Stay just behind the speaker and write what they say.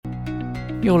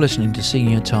You're listening to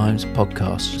Senior Times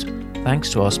Podcast. Thanks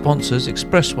to our sponsors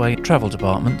Expressway Travel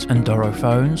Department and Doro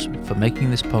Phones for making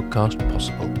this podcast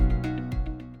possible.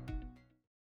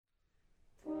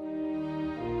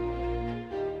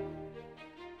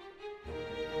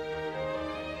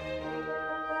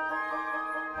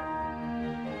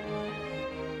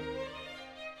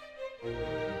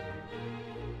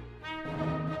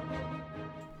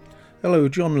 Hello,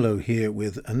 John Lowe here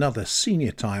with another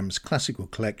Senior Times classical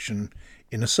collection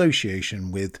in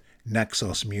association with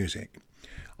Naxos Music.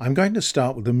 I'm going to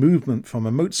start with a movement from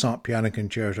a Mozart piano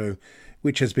concerto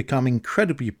which has become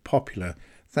incredibly popular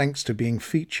thanks to being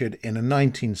featured in a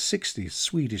 1960s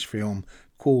Swedish film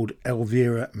called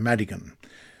Elvira Madigan.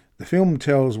 The film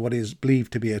tells what is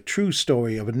believed to be a true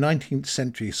story of a 19th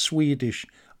century Swedish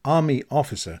army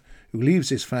officer who leaves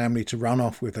his family to run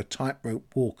off with a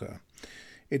tightrope walker.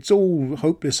 It's all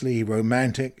hopelessly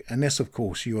romantic, unless of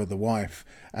course you are the wife,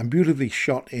 and beautifully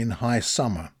shot in high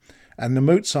summer, and the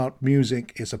Mozart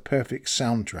music is a perfect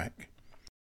soundtrack.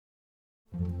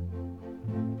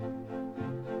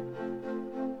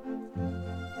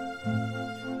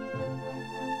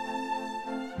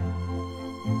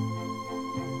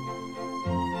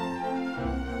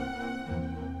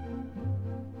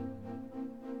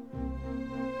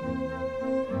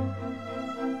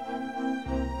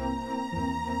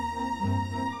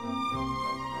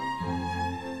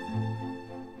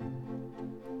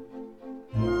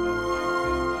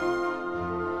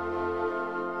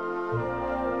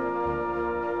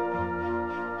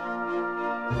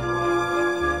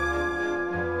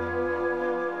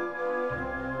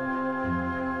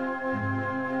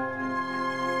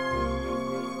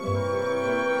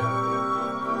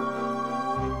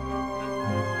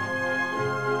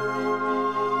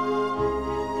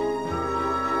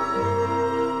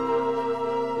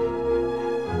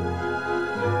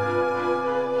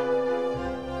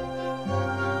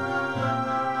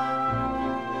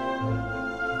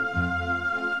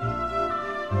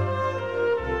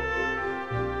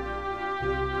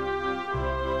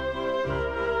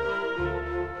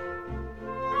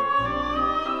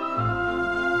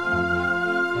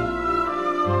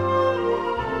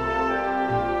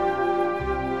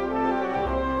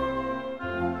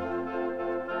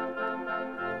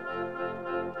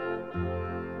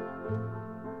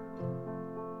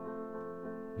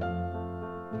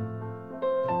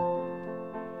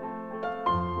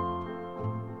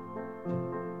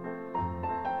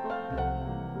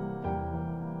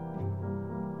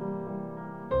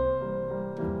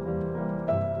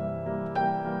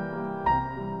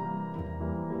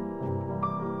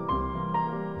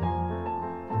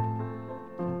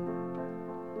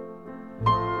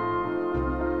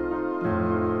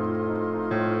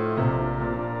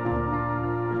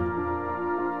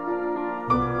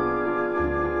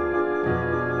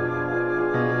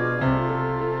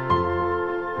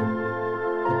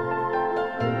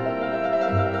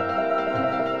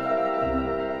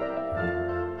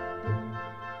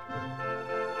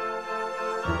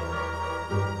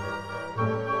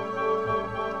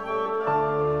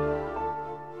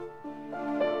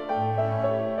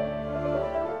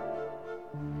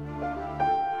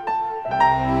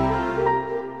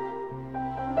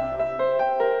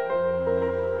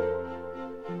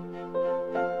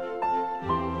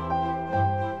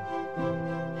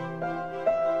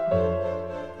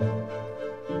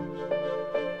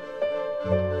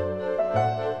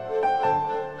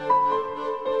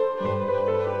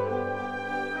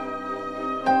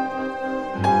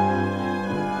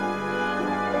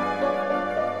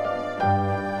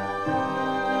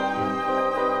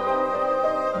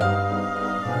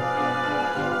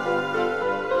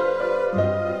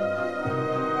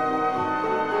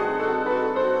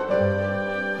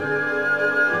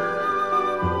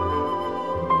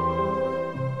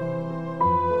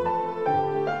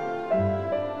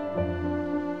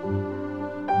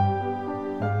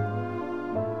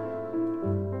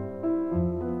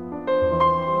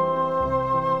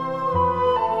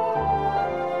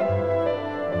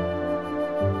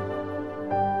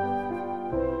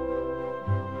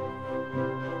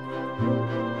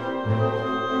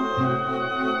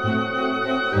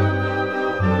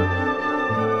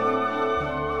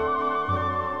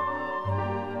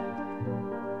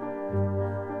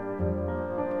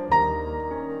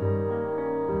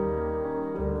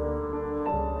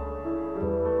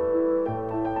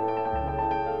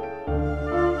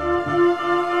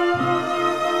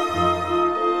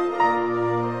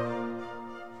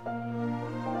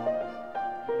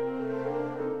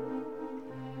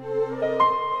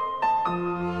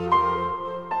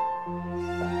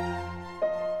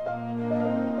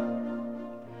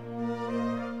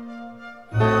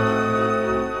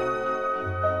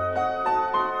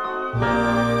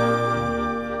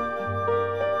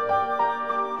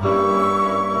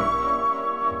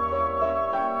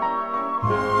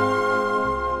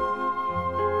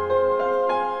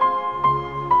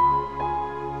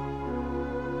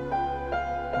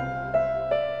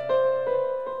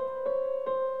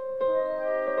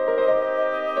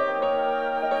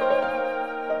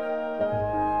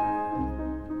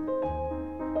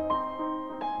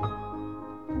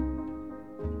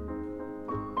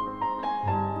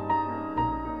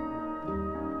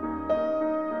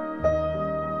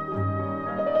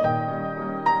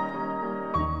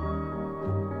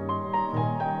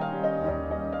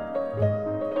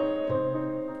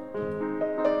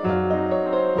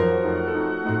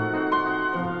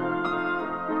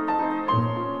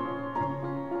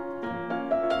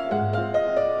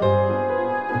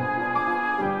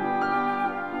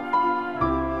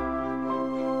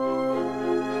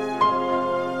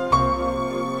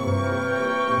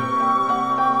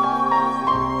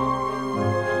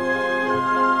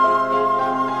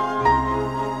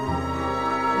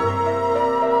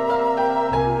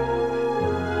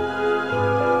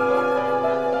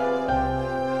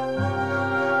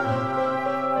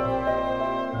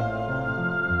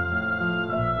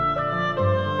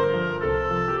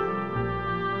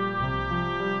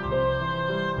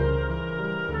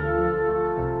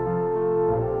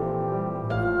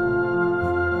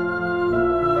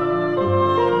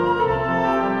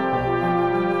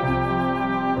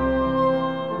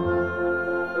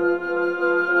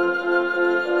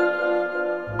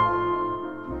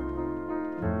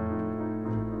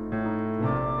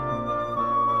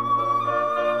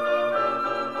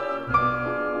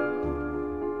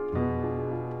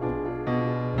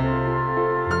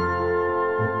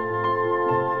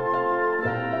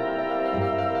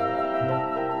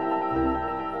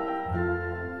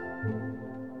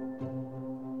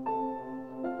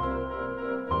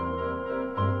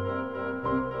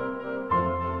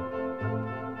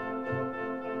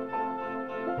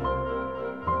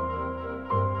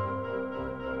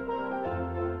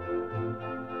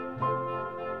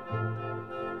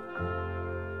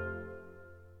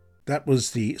 That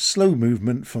was the slow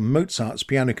movement from Mozart's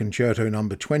Piano Concerto No.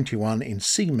 21 in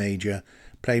C major,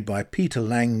 played by Peter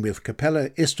Lang with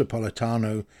Capella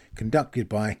Istropolitano, conducted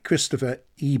by Christopher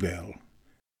Eberl.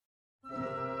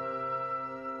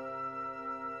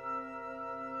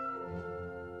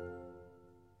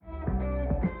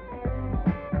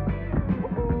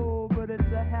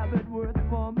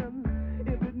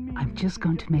 I'm just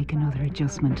going to make another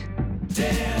adjustment.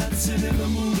 Dancing in the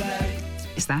moonlight.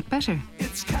 Is that better?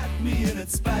 It's caught me in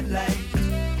its spotlight.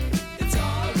 It's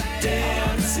all right.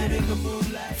 Dancing in the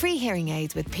moonlight. Free hearing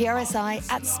aids with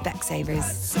PRSI at Specsavers.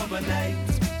 Summer night.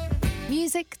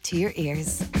 Music to your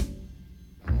ears.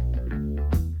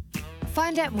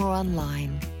 Find out more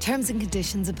online. Terms and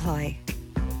conditions apply.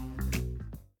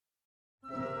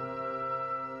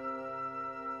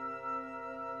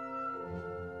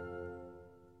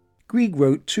 Grieg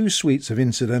wrote 2 suites of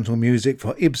incidental music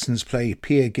for Ibsen's play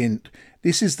Peer Gynt.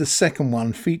 This is the second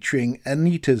one, featuring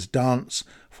Anita's dance,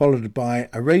 followed by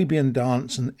Arabian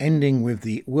dance and ending with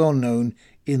the well-known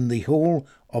In the Hall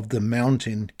of the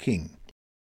Mountain King.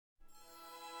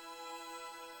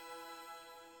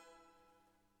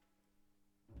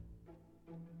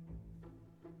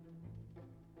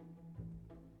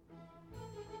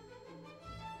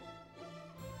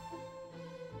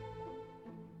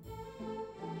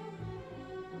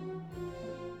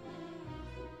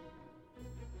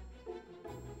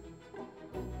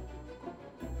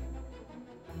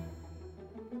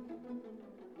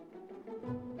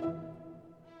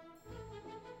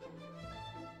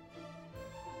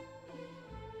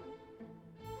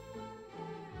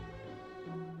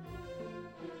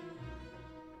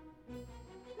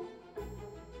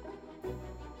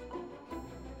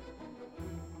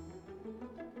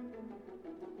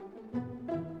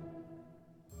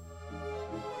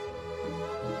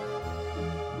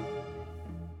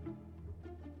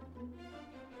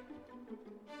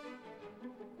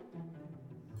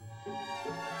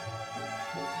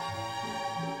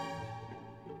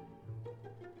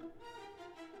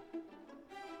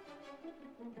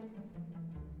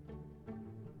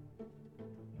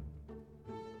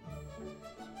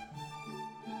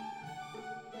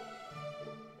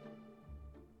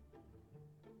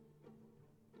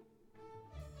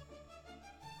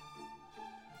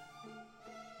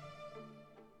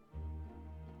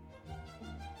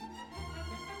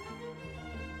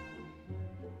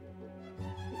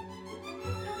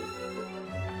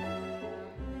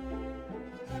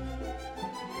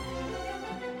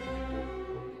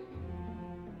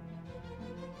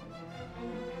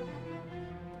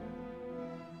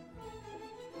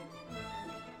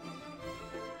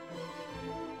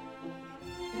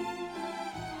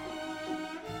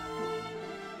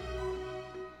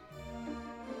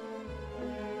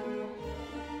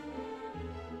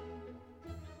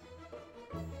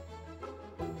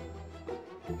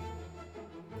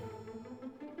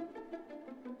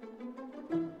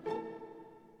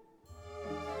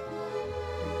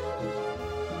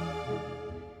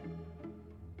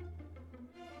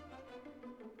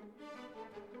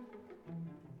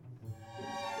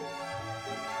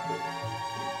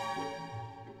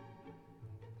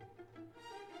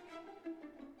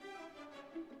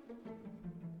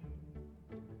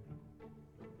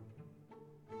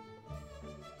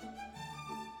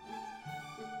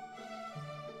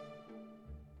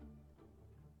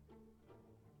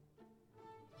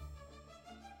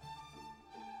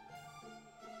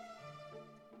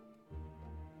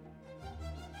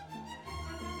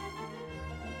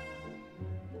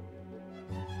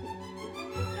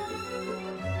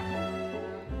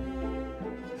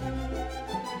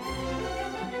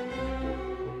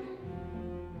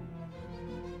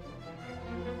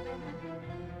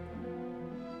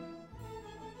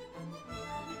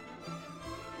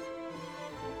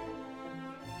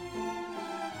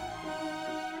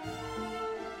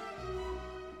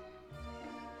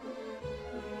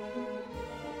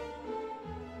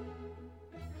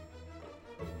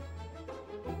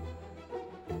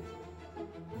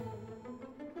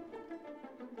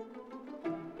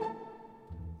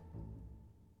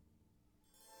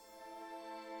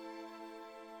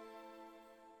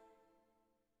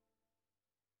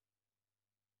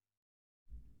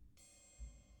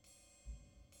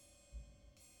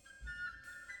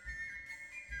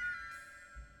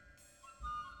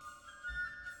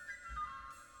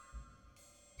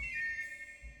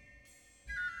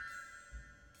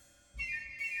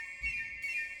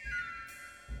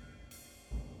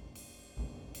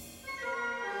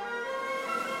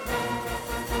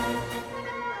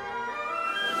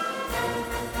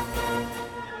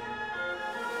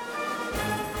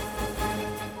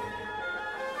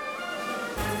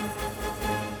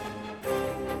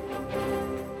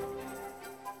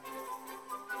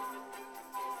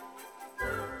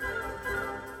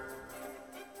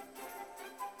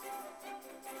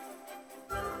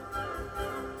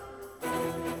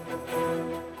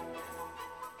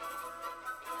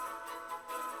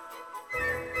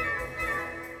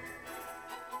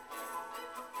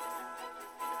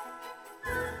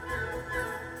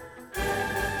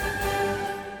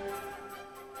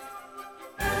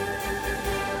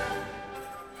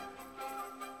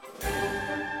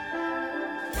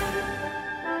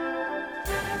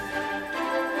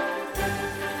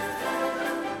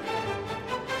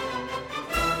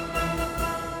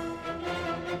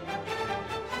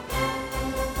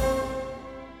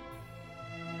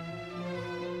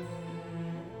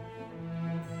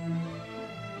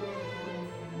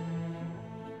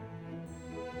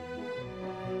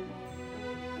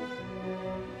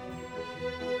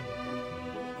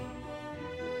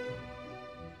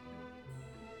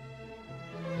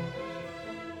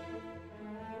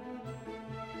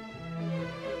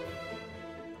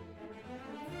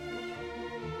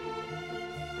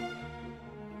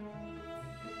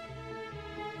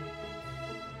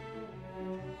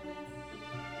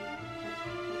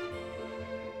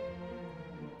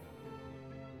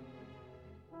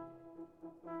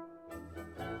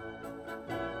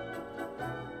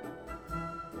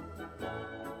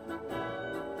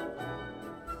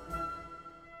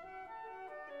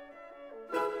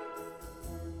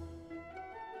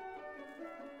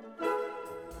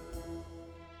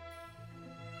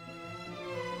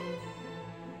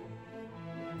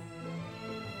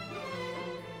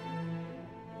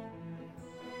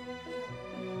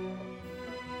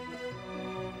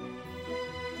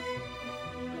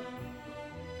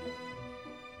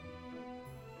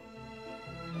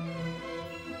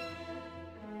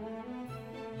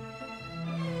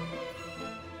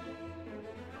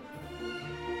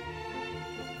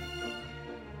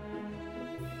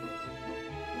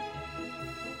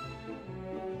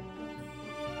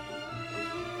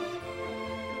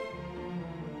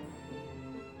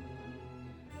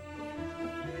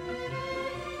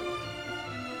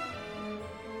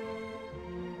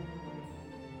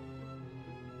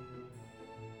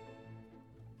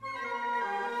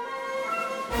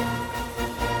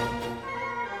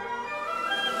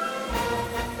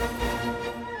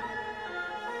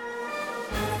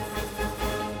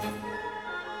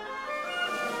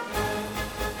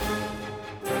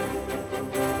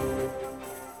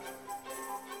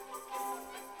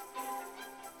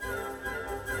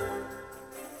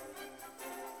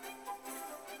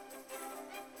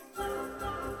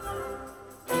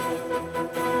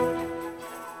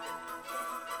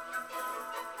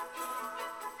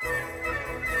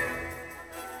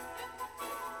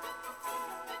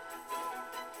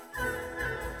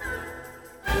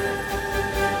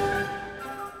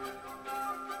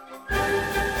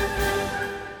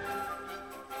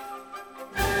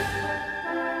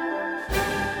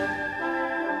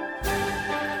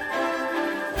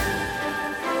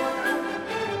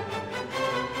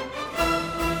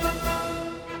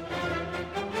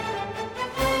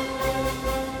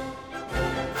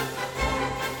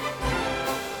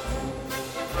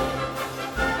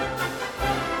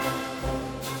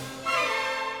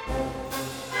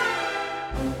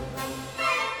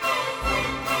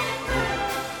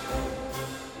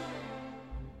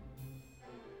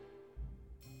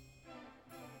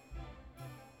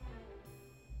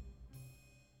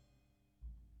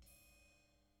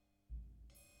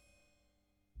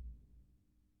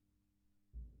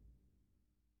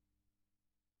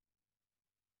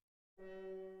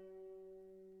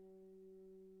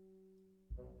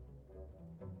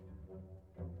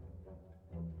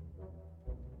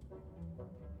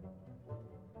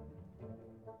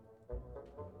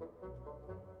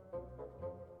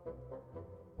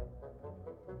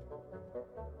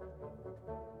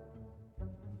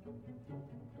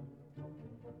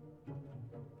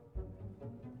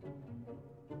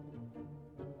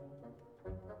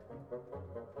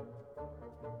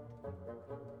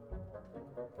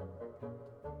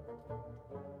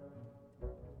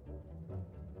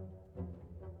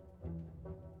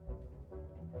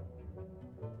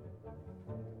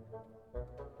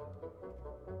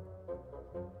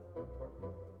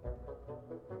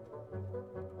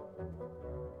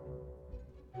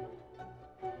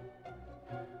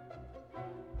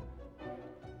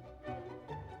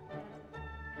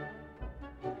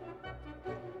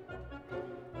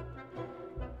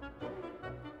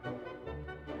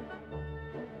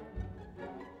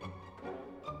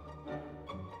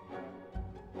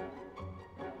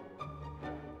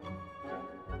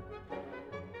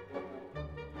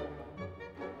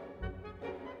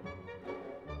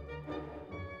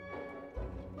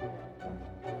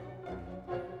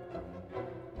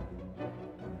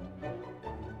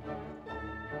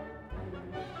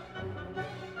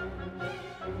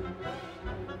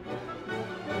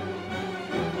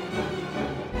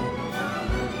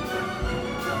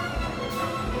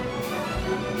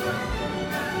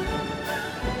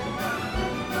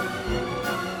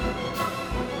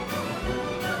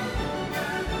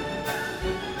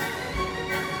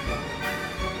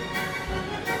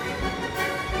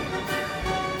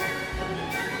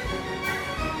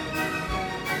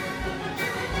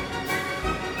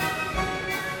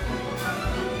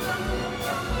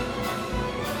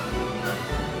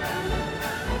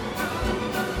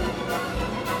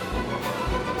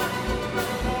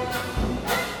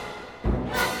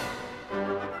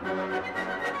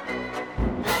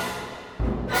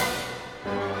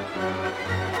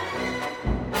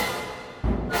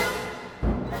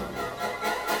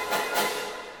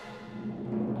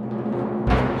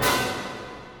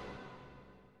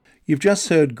 You've just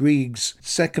heard Grieg's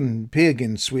second Peer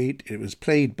Gynt Suite. It was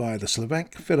played by the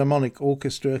Slovak Philharmonic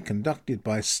Orchestra, conducted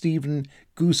by Stephen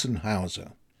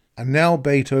Gusenhauser. And now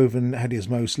Beethoven had his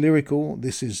most lyrical.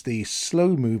 This is the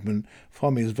slow movement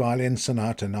from his Violin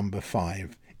Sonata No.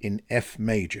 5 in F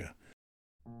major.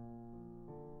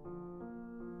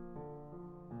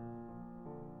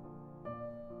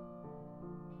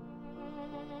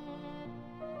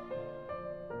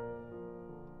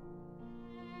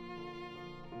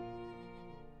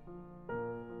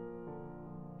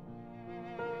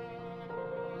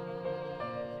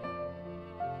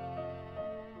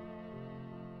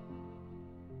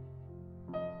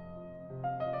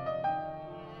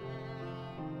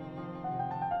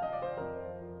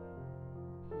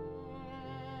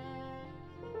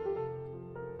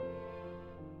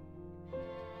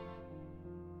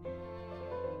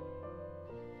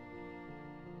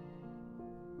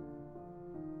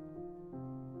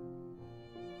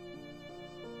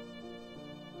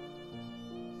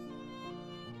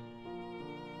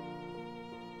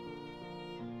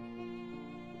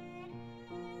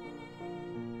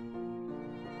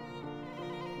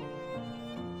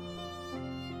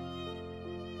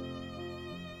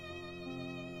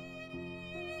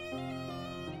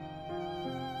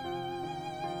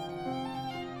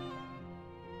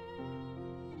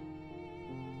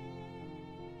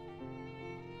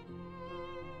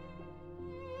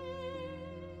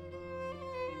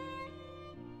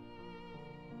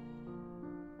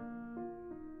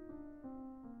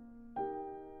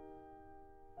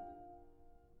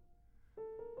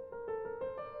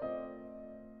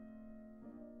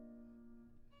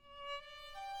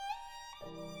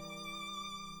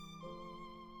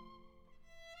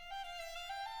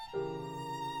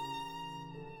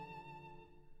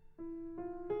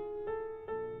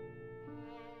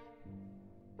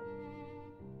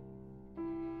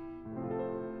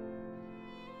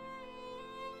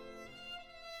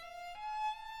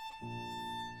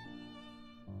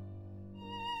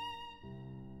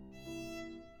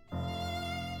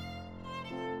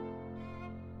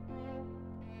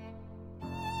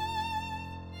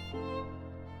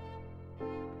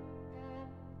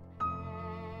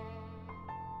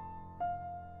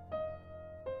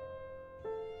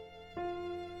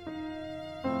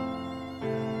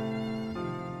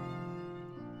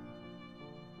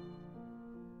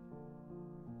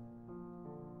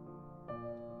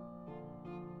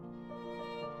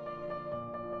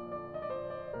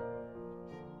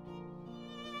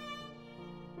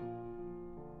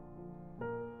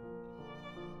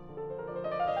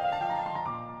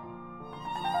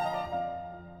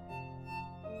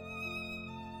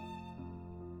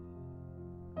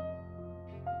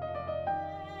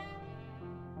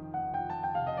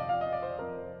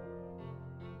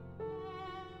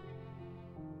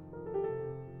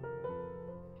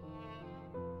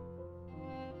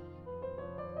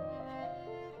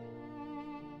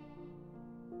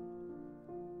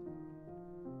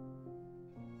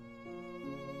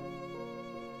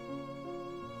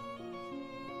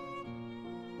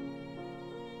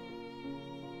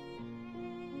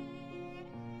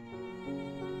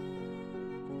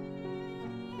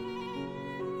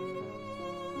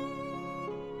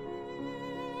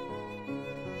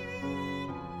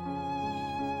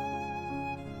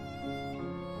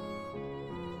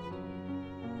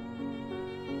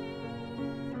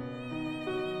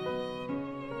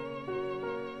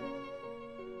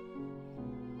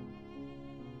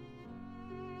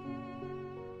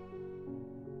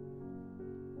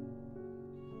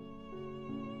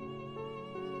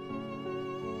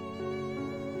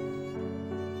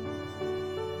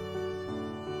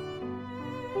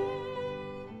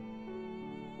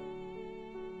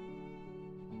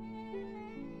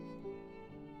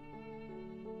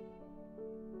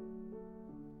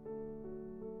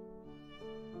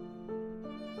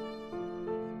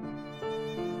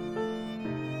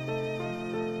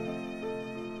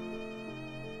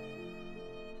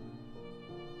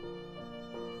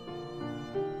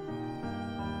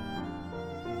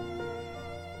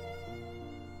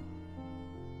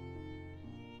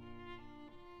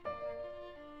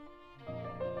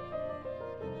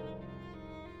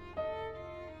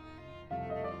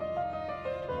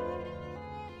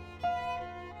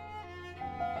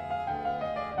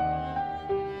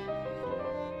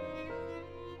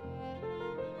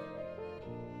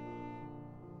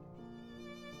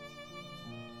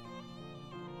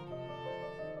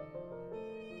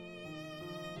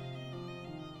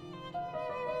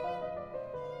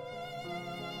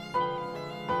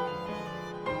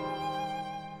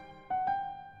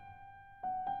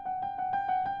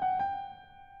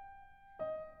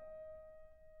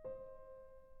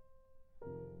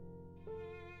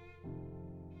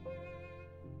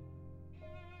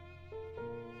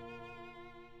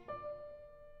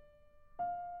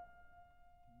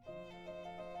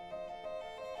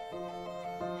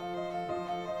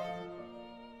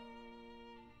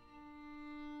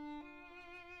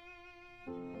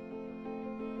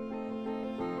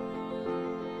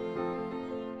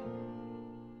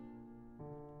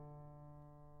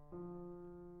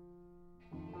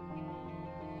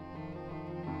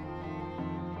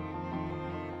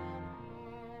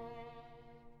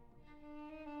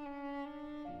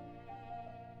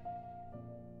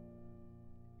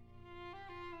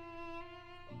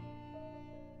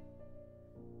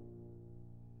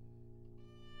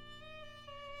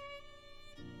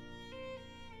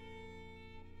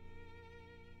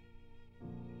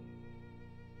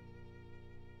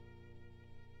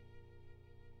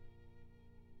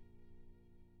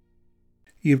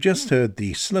 You've just heard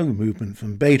the slow movement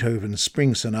from Beethoven's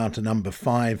Spring Sonata No.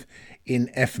 5 in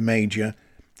F major,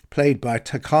 played by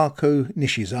Takako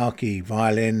Nishizaki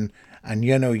violin and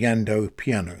Yeno Yando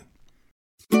piano.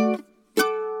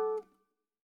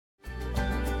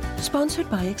 Sponsored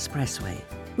by Expressway.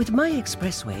 With My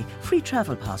Expressway, free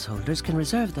travel pass holders can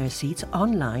reserve their seats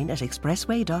online at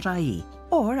expressway.ie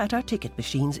or at our ticket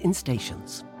machines in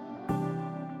stations.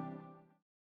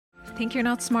 Think you're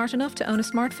not smart enough to own a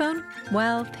smartphone?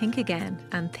 Well, think again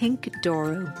and think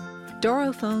Doro.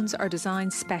 Doro phones are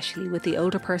designed specially with the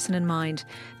older person in mind.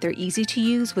 They're easy to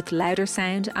use with louder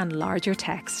sound and larger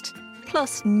text.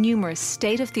 Plus numerous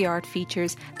state-of-the-art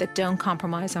features that don't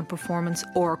compromise on performance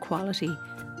or quality.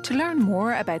 To learn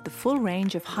more about the full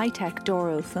range of high-tech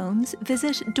Doro phones,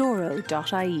 visit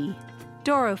doro.ie.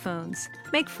 Doro phones.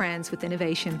 Make friends with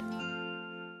innovation.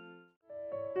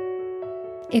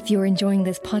 If you're enjoying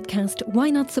this podcast, why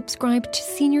not subscribe to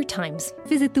Senior Times?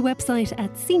 Visit the website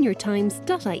at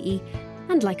seniortimes.ie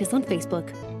and like us on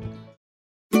Facebook.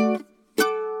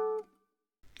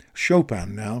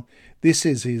 Chopin now. This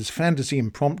is his Fantasy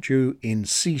Impromptu in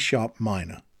C-sharp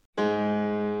minor.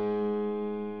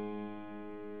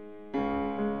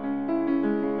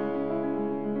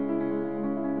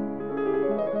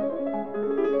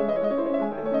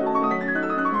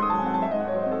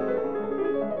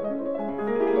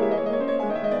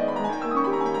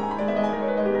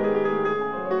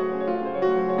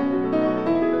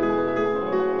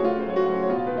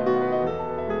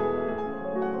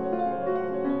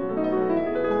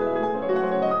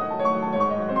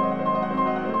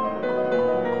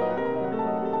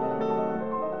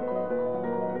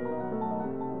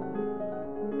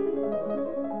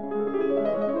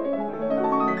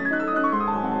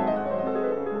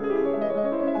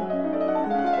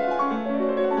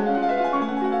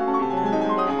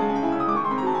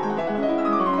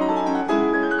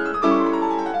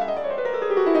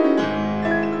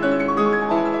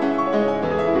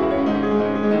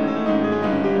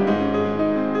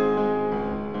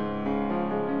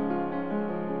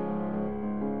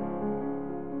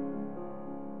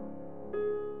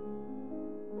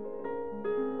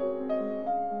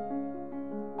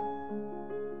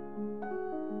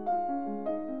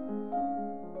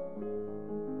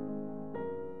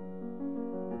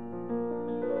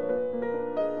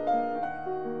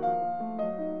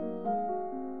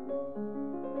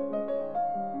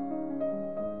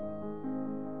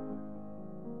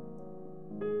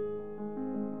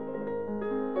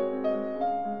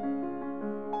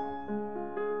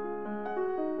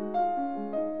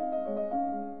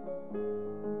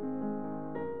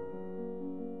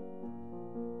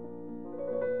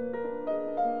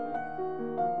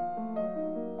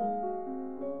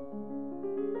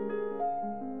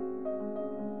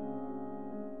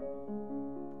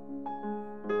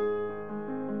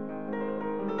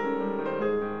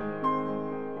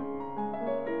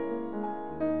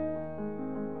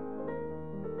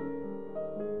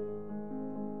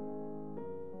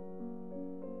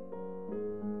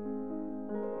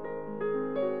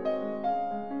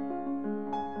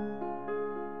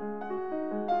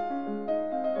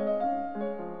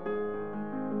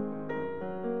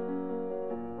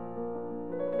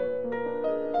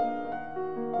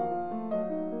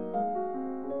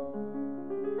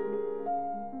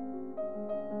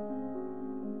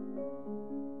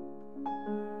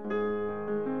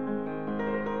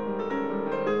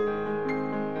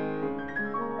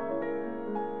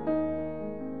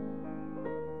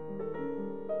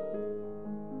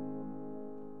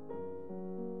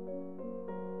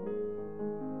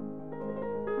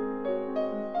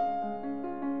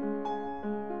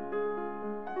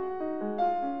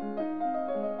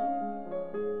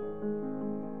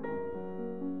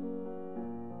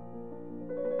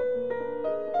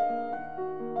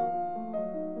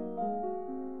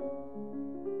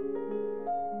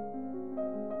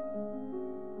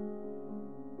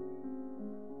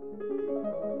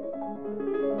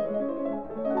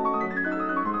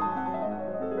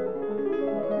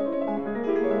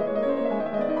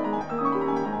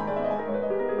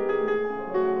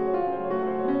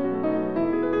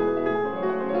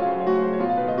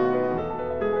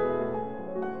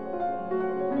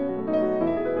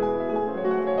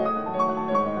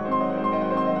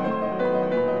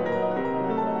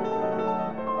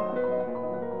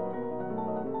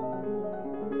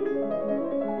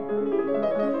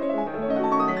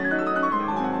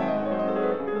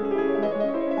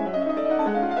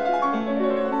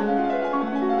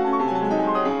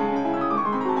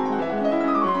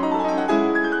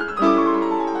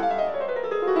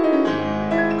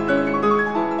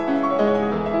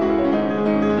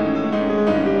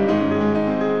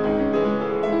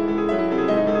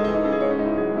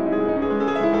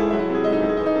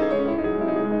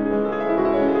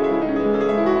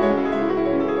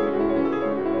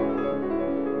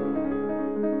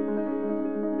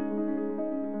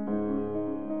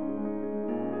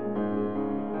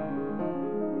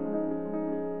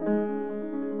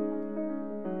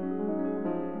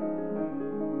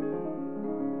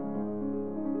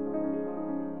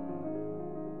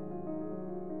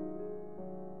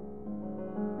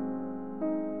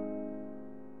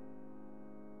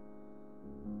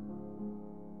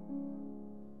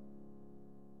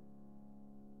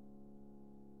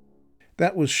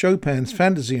 That was Chopin's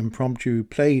Fantasy Impromptu,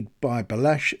 played by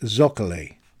Balázs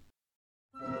Zokolay.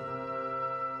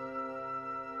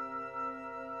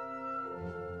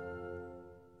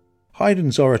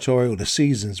 Haydn's oratorio The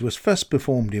Seasons was first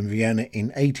performed in Vienna in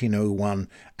 1801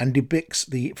 and depicts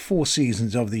the 4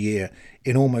 seasons of the year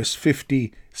in almost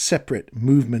 50 separate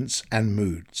movements and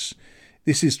moods.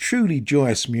 This is truly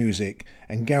joyous music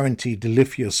and guaranteed to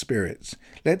lift your spirits.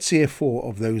 Let's hear 4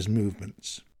 of those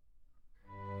movements.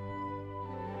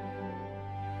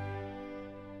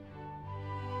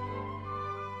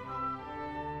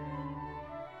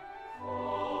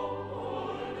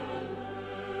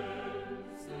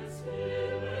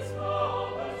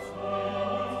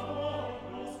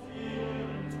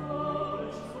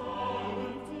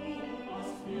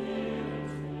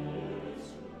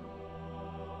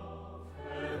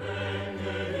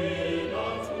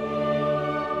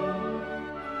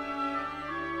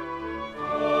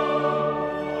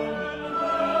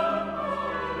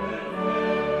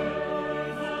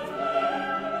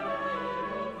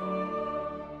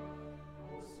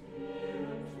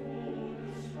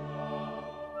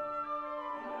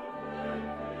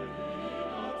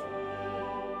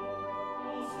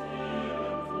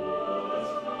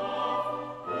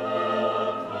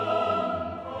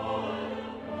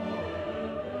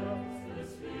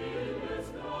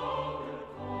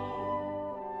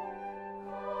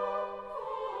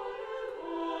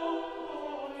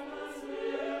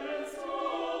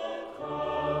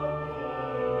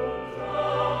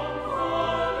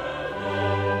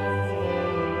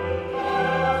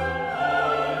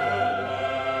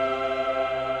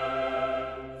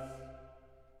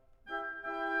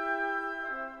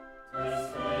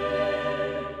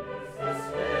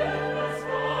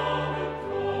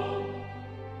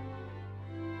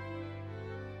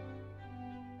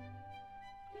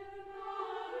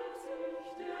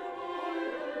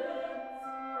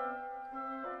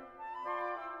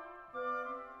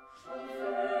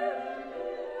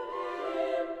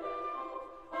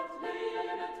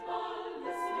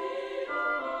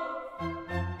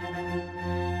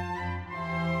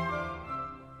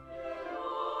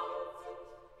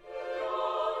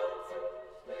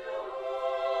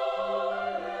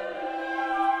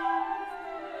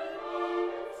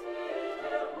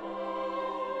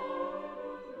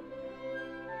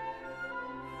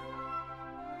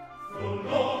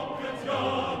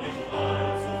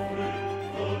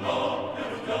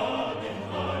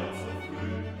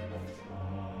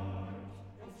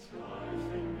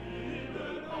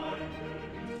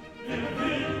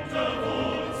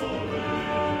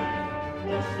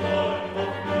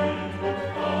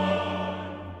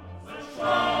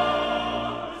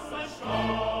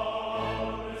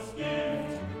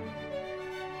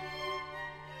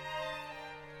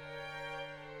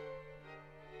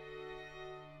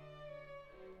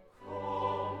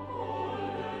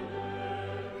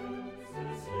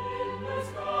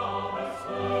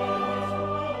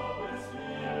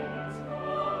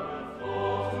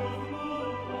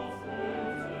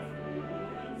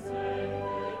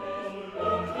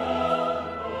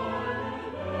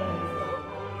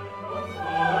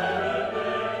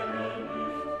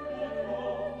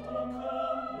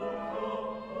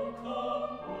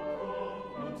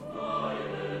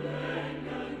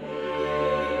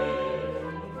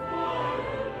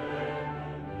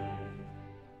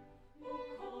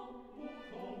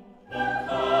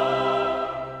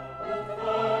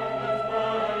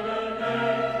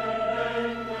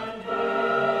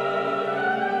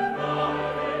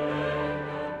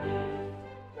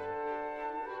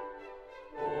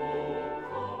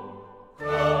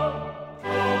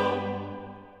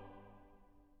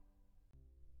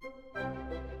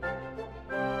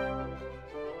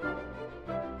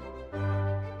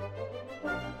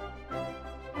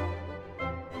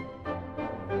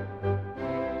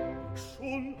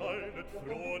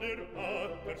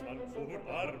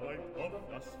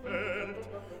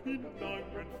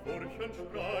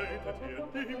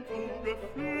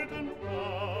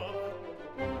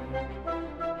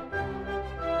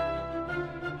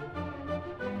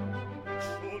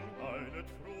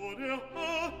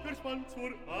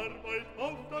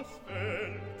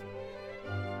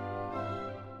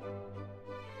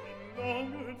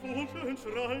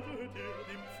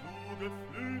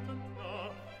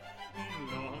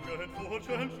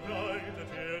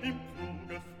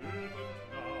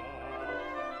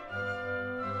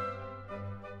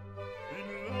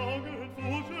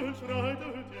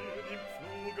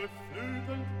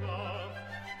 Flötend nach,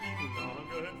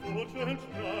 flötend, flötend,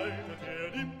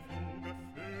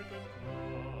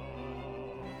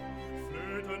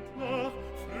 flötend nach.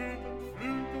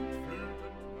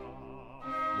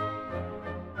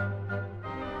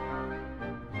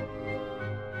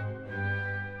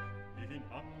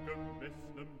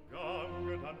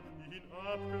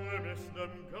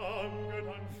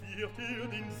 wirft ihr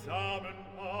den Samen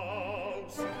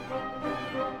aus.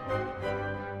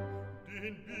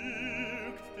 Den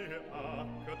birgt der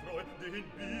Acker treu, den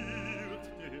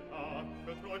birgt der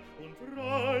Acker treu und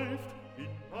reift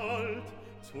ihn bald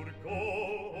zur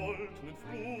goldenen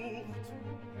Frucht.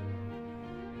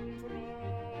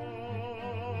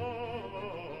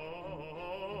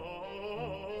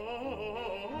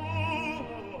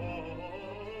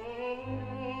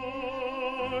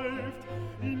 Reift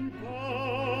ihn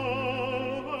bald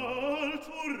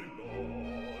zur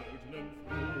goldenen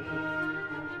Frucht.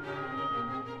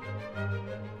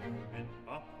 In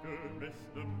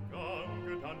abgemessenem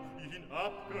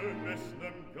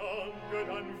Gange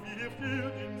dann wirft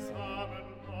den Samen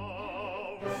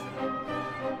aus.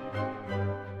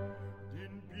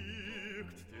 Den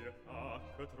birgt der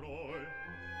Acker treu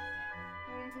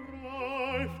und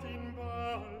reift ihn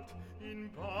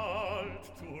bald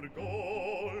zur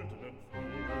goldenen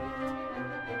Frucht.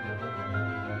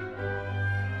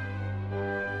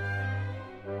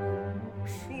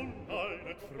 Schon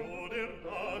eilet froh der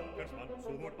Ackersmann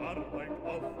zur Arbeit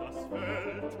auf das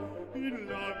Feld. In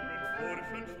langen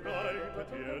Furchen schreitet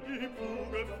die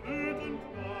Kugel flötend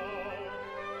nach.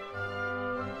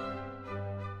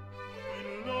 In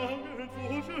langen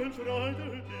Furchen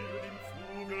schreitet dem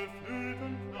Fluge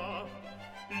flötend nach.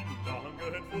 In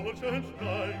langen Furchen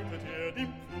schreitet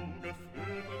dem Fluge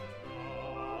flötend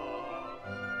nach.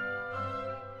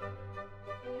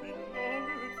 In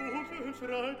langen Furchen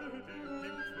schreitet dem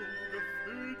Fluge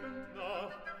flötend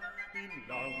nach. In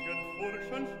langen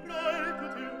Furchen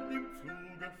schreitet dem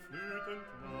Fluge flötend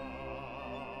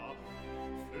nach.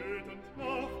 Flötend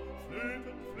nach,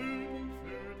 flötend, flötend,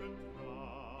 flötend nach.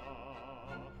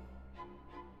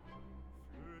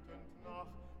 Flötend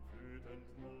nach, flötend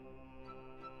nach.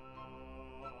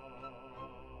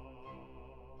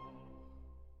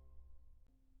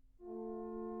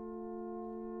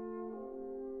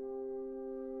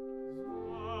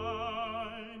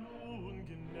 Sei nun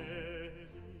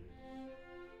gnädig,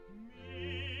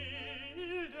 milder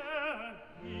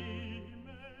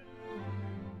Himmel,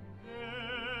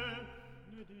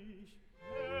 öffne dich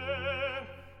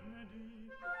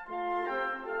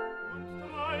und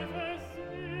treibe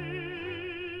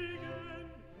Segen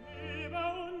über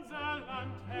unser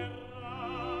Land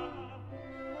herab.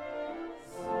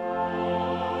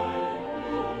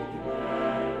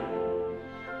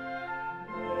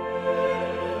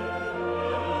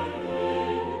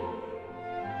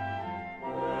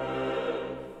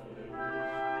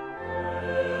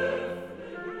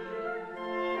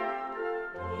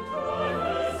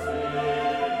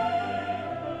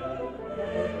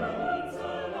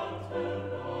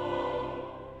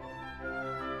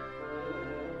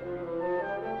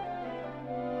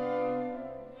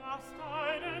 Lass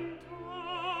deinen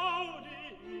Tau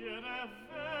die Erde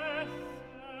wässern.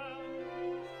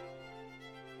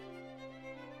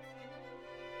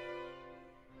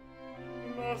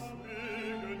 Lass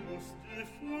Regen muss die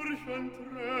Furchen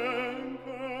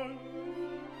tränken.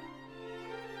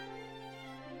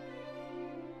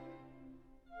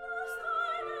 Lass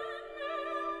deinen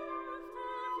Lüfte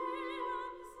wehen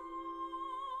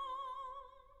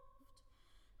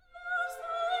sanft. Lass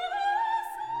deine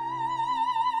Sonne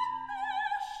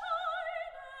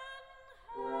scheinen hell.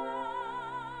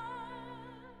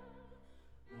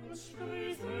 Uns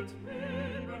sprießet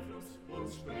Überfluss,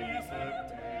 uns sprießet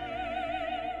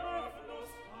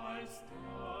Überfluss heißt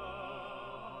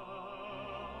das.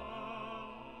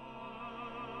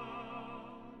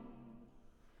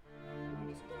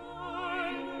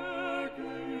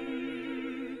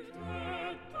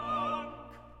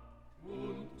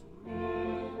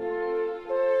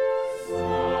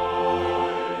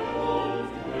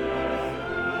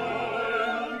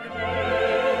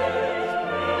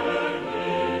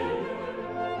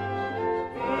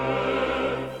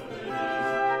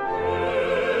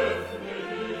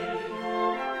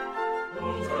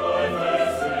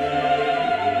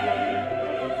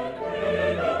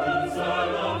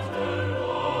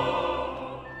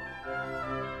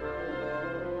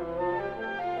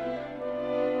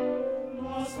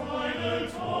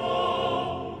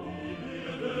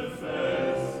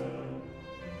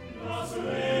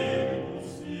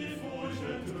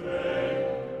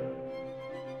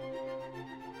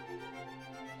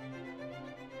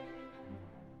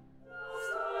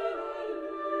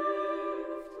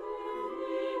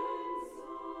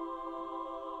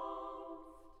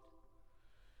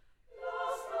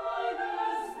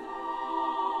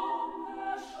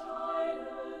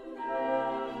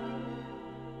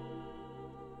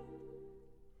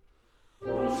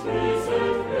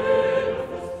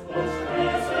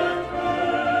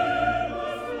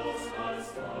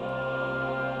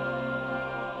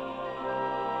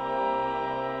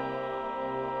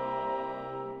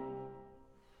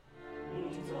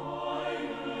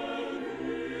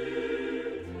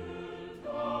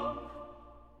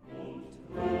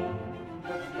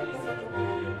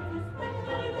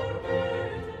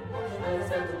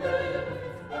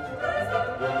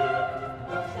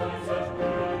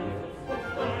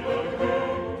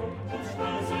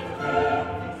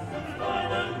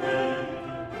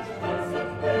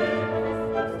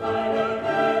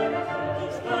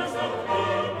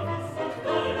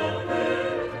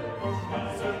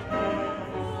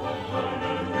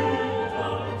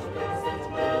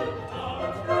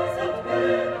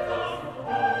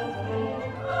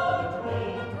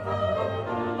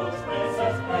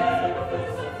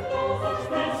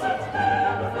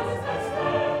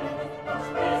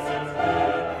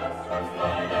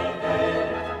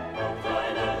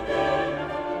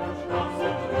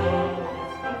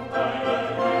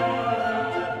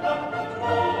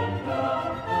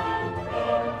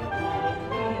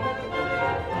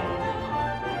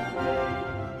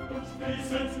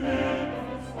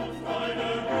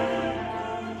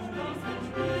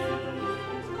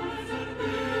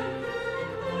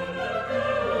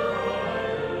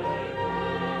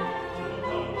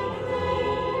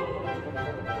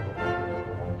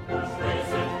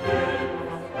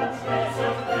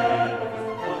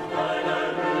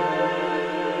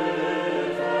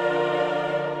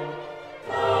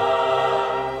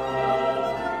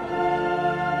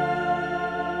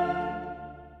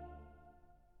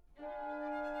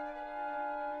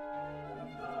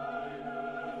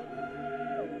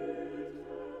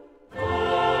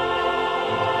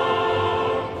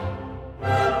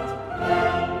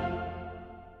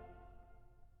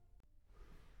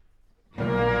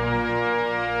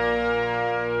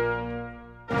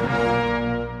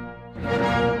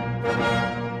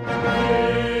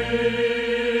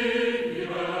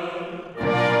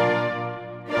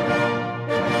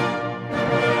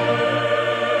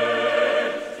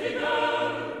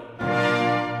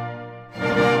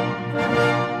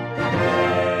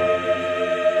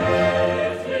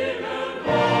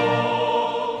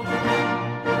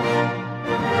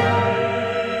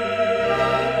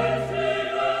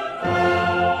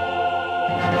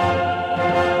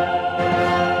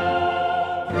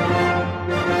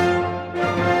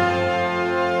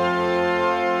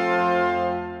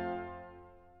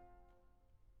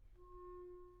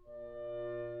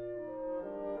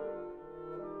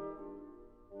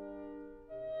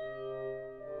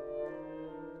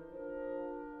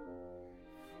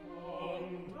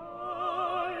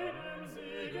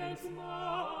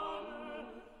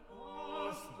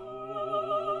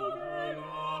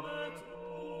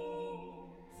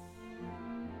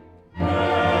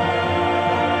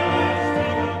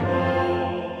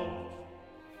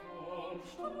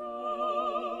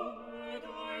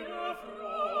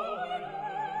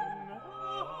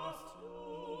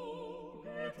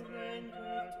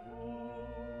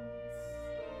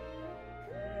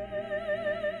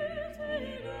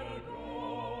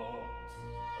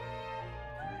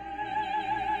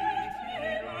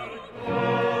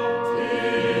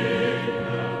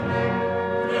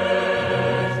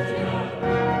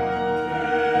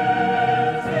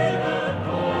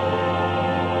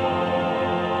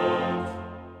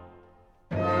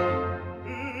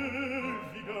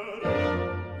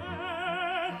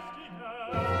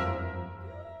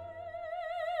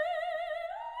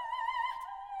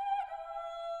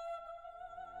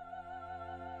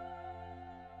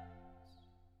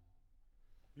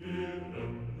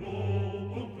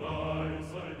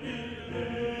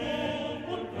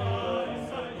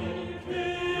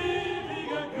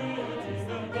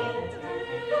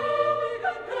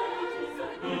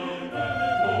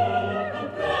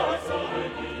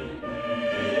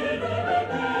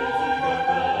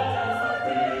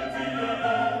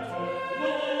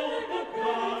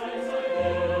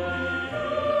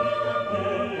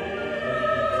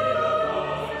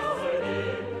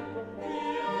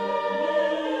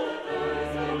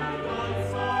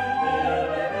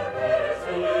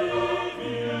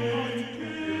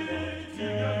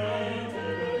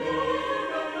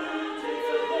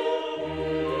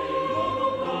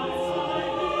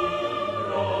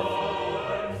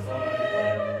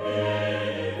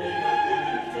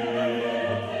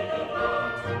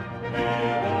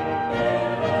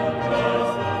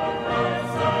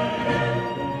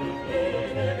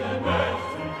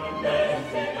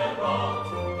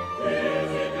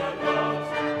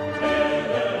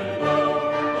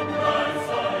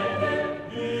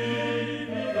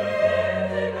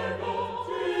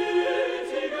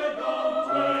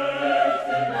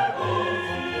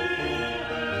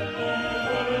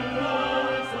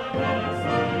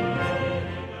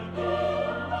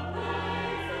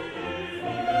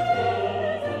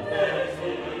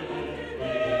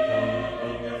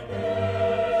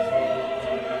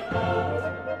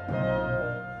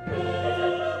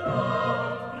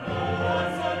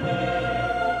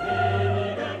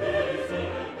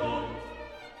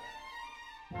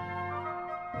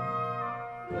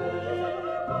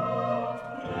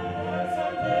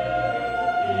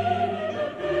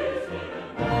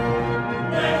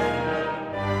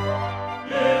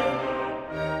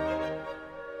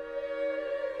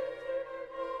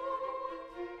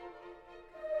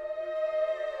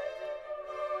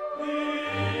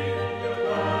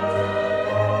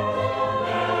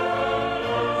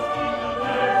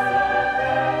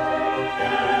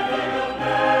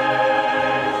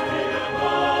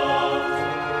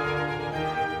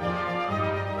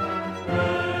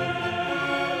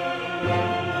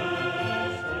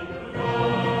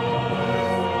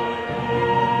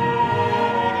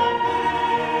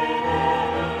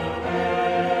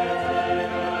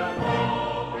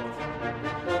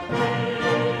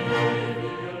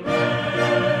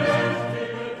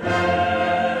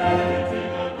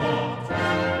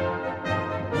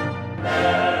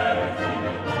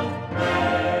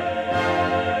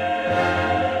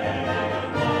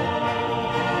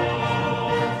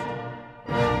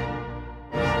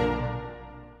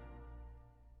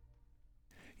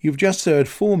 You've just heard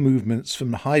 4 movements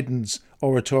from Haydn's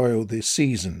oratorio The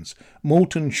Seasons.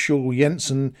 Morten Schul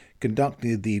Jensen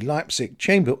conducted the Leipzig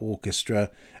Chamber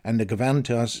Orchestra and the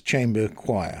Gewandhaus Chamber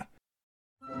Choir.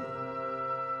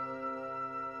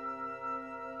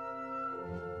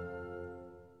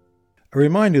 A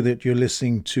reminder that you're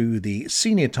listening to the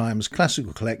Senior Times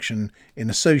Classical Collection in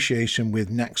association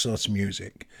with Naxos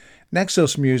Music.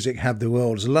 Naxos Music have the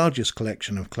world's largest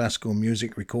collection of classical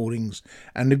music recordings,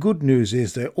 and the good news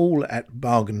is they're all at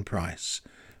bargain price.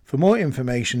 For more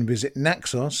information, visit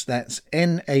Naxos, that's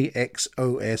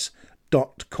naxos.com.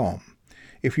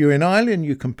 If you're in Ireland,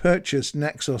 you can purchase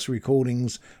Naxos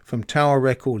recordings from Tower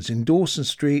Records in Dawson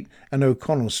Street and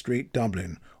O'Connell Street,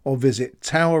 Dublin, or visit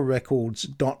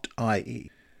towerrecords.ie.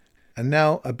 And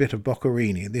now a bit of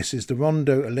Boccherini. This is the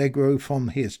Rondo Allegro from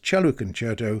his cello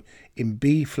concerto in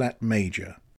B-flat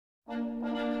major.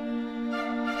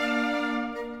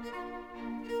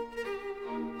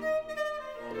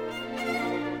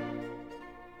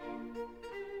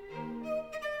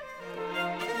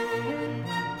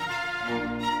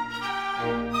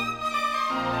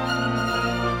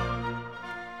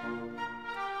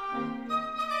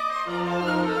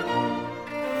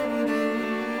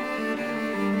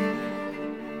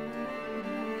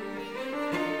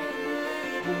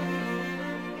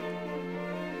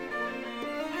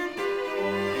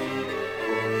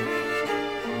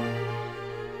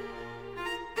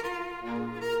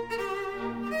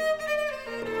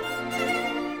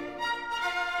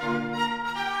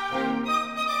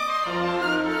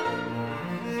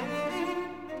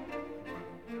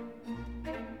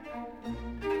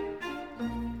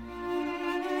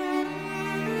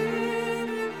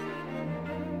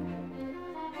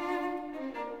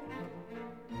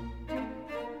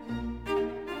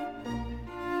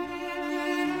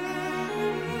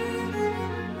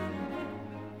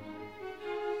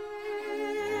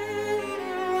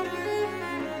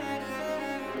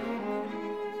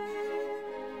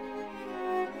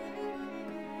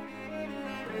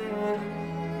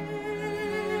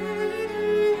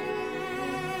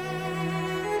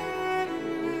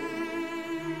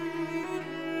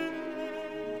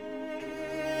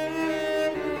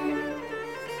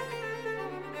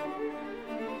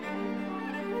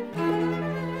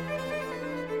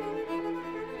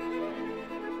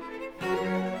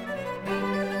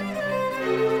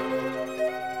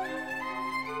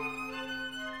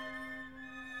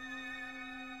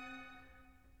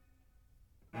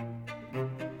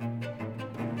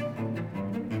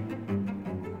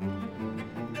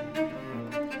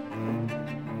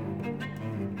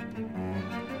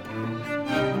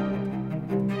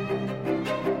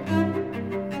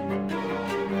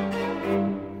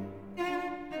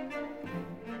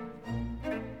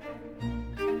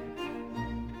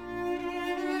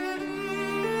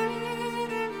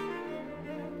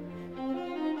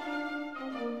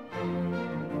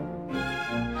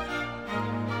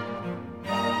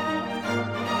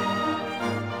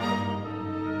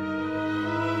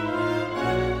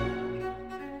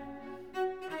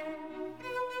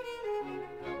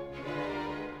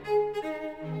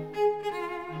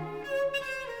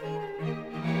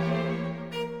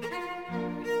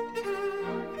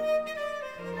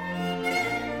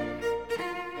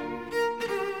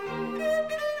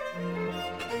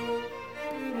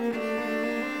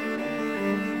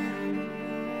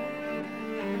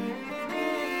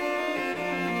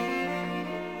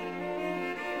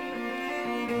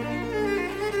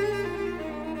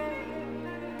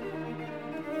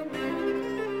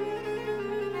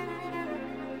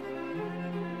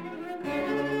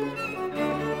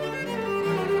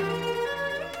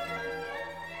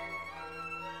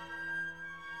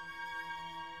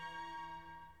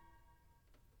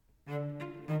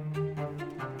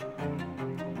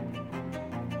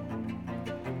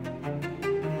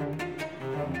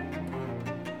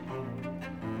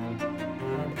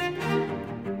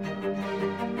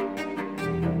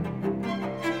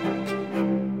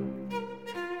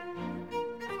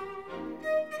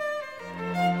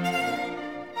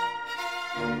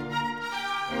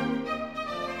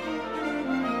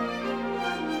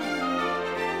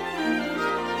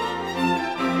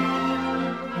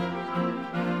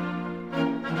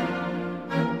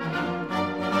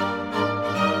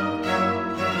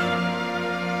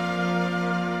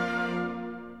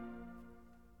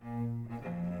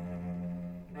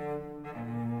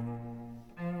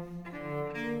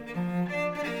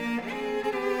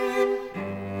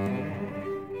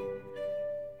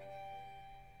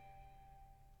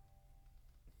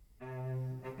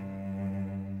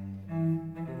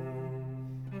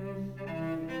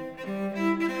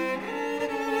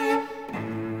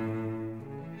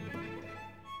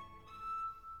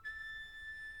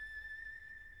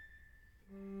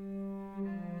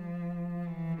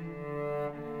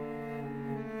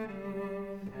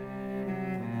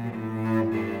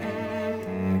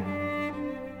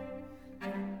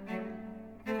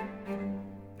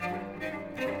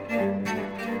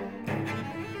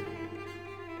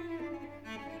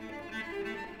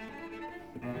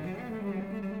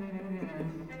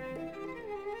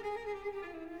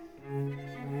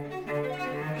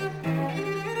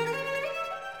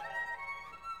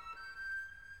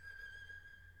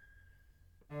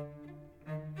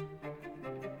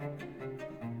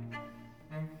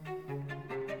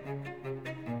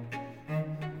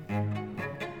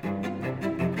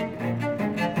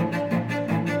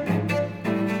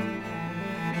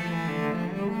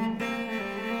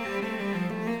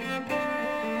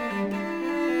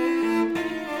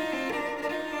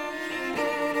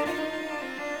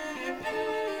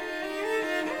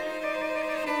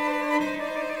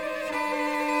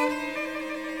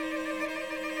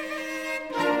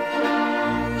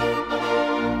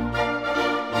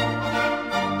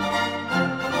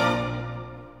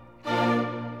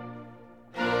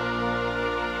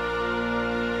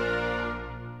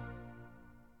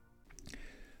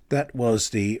 That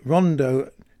was the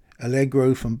Rondo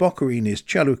Allegro from Boccherini's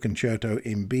Cello Concerto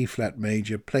in B-flat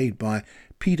major, played by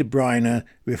Peter Breiner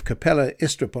with Capella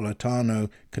Istropolitano,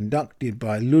 conducted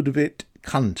by Ludwig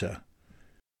Kanter.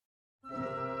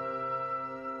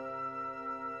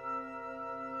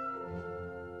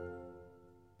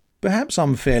 Perhaps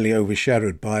unfairly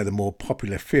overshadowed by the more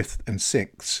popular fifth and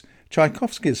sixths,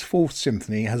 Tchaikovsky's Fourth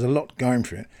Symphony has a lot going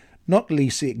for it, not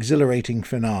least the exhilarating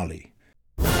finale.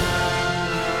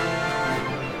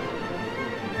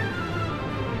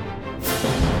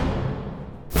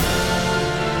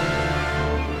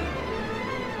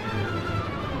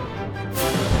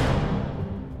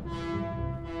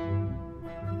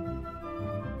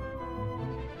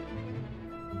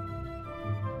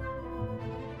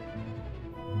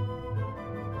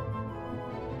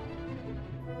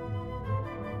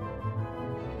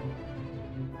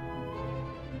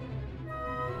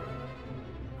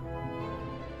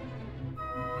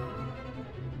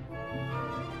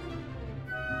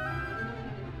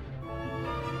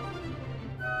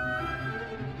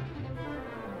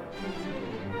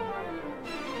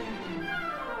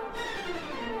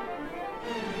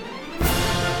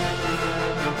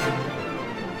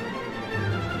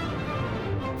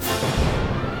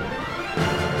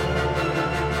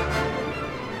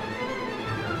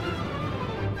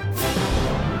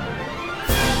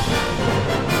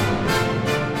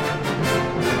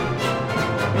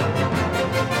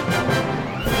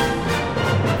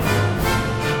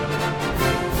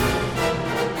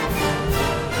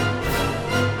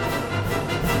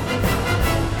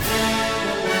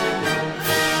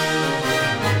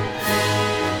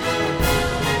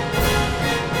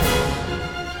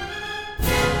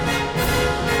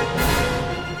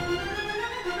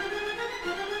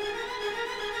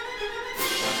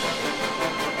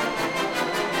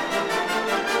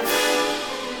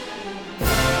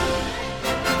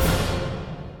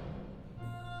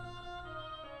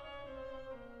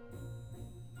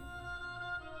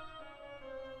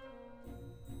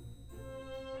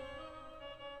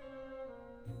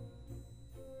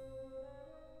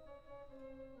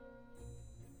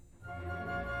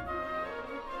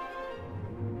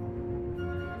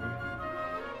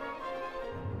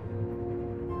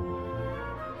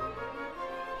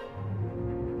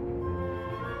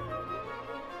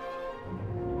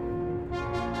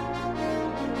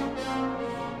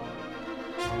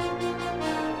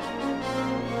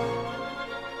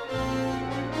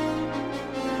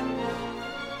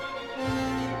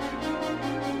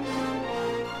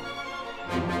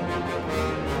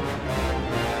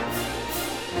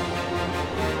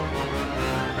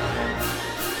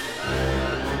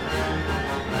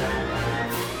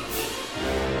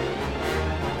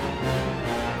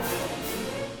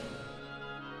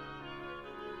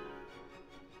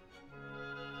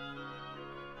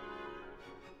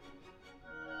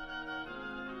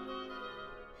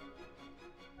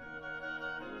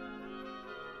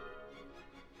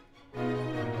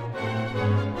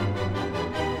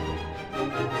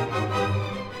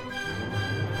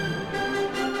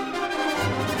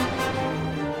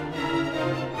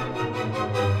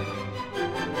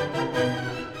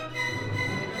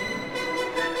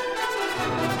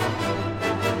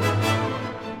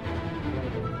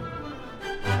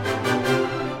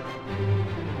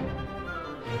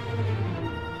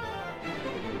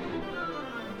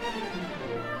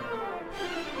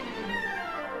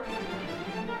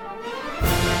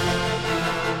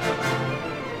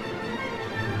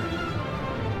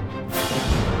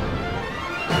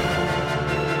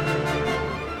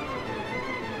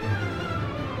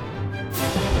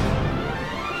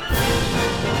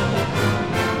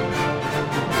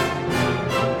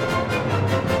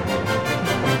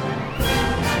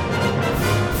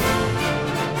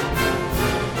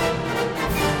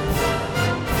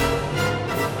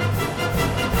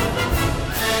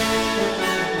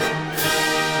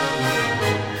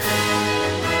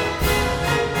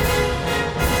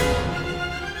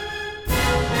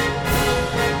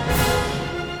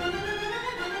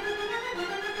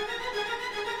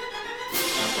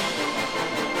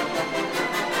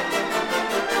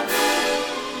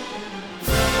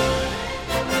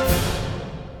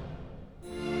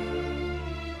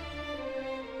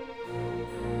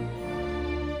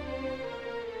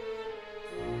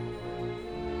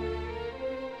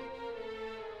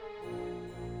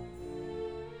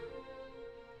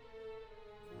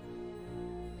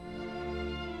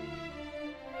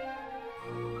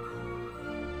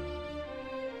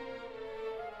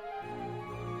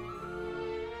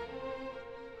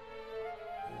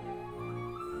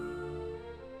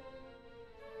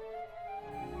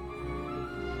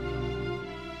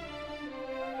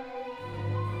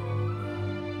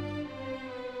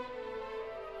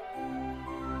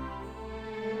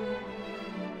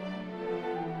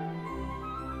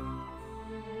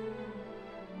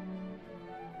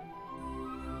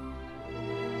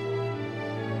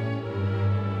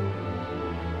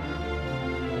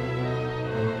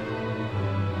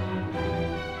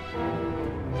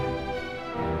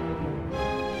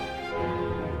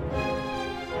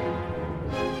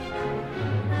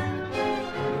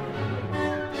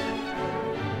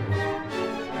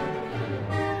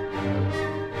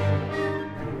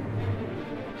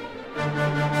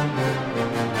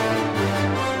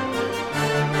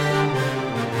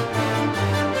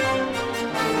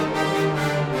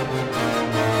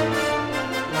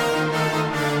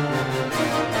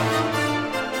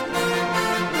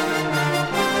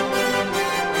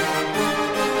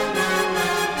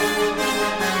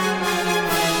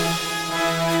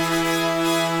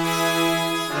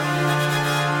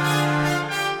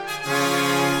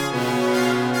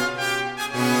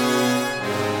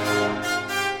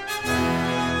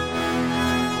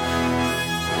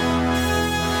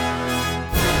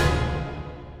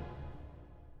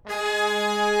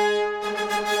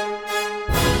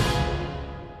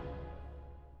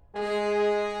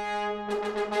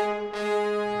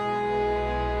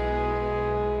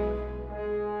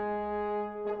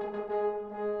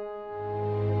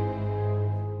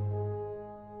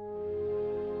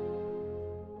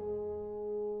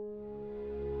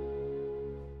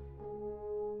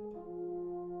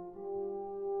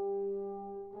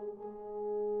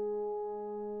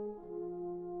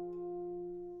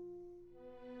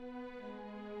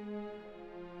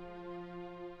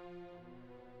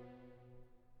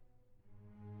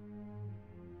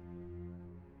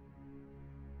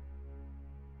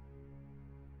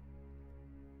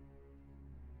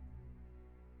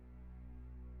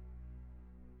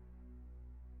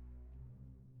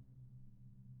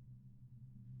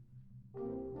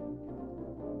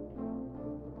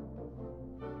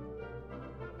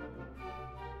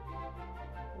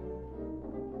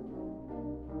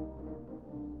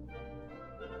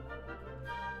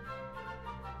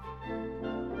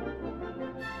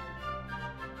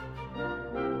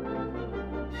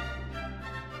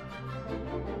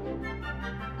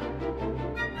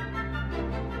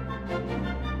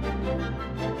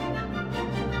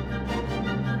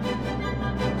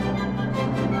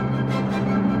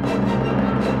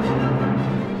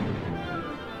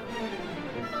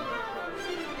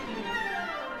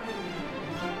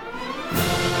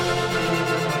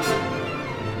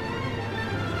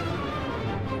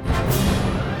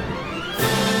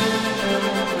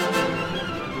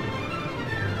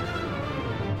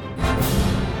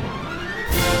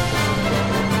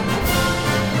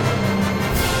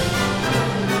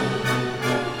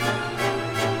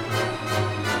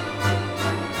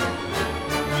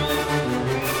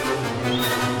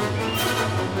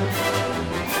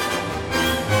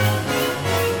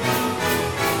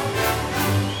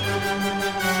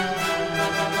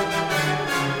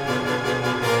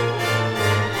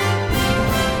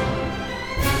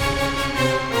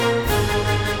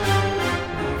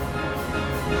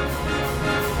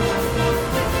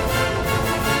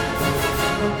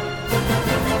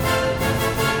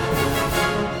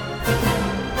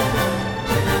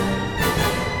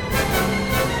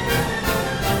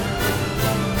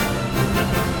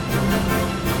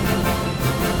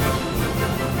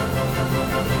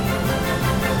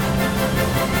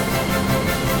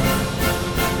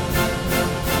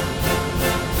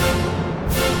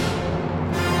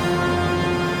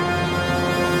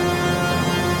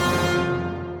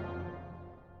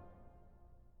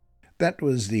 That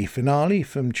was the finale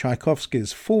from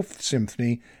Tchaikovsky's Fourth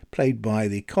Symphony, played by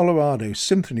the Colorado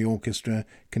Symphony Orchestra,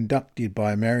 conducted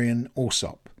by Marian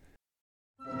Alsop.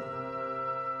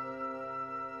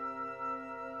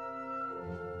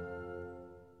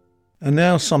 And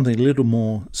now something a little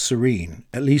more serene,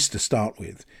 at least to start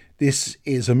with. This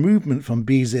is a movement from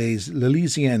Bizet's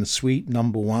L'Elysienne Suite No.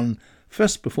 1,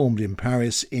 first performed in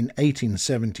Paris in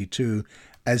 1872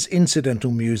 as incidental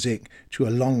music to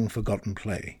a long-forgotten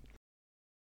play.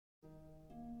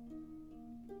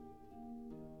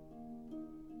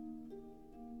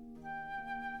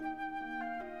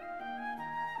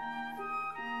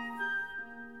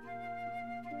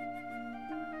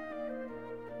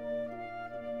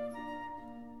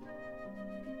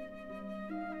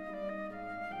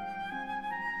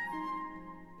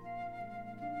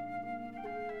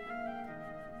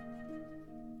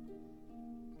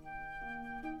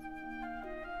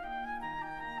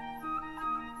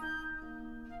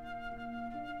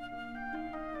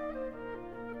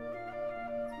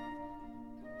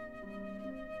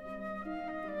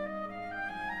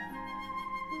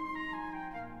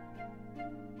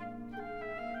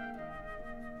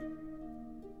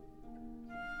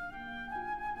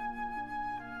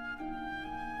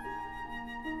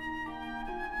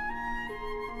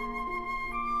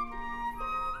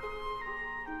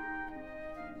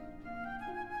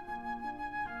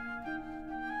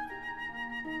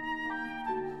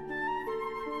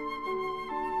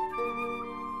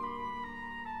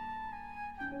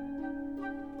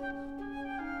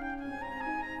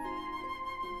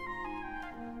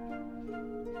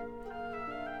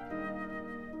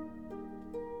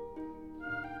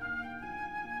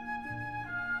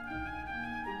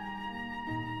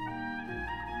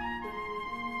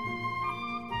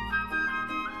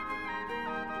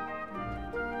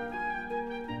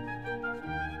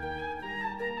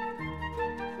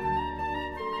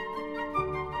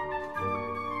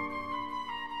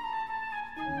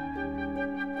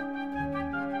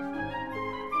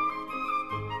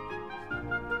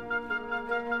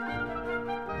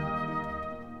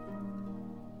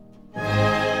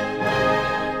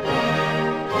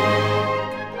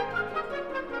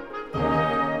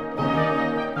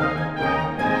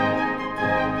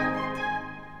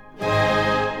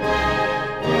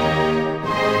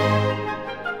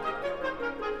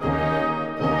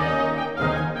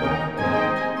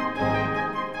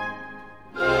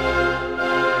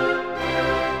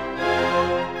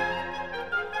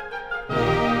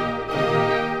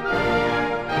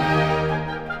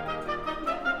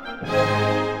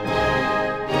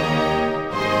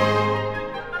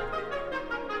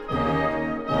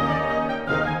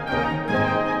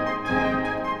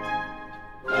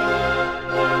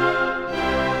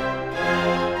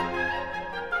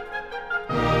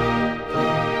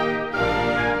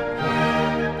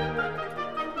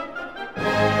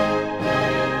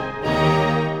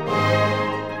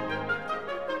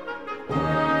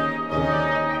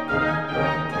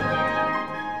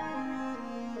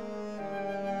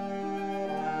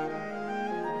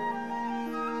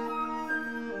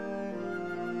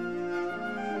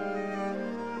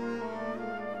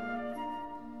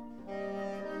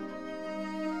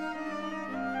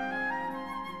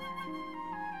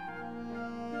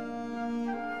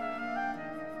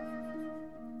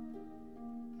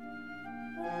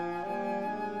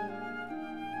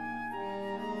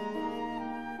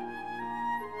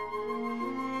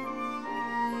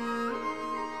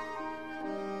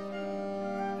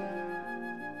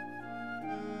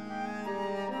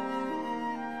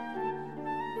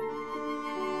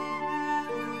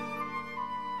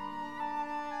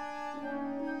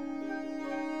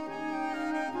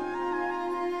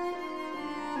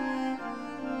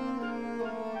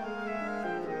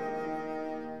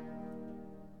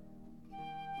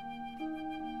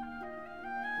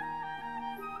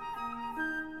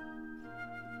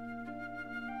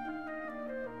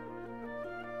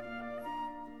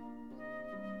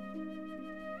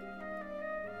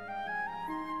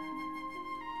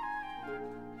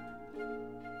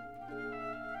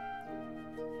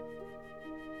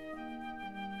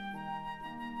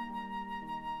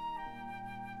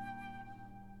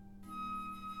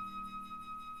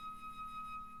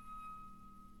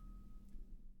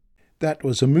 That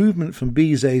was a movement from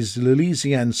Bizet's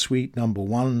L'Elysienne Suite No.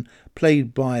 1,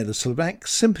 played by the Slovak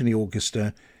Symphony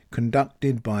Orchestra,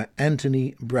 conducted by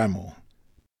Anthony Bramall.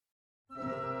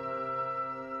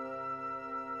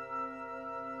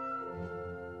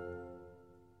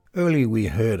 Earlier we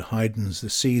heard Haydn's The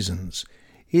Seasons.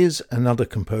 Here's another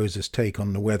composer's take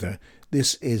on the weather.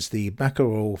 This is the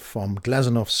Baccarol from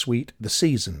Glazonov's suite The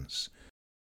Seasons.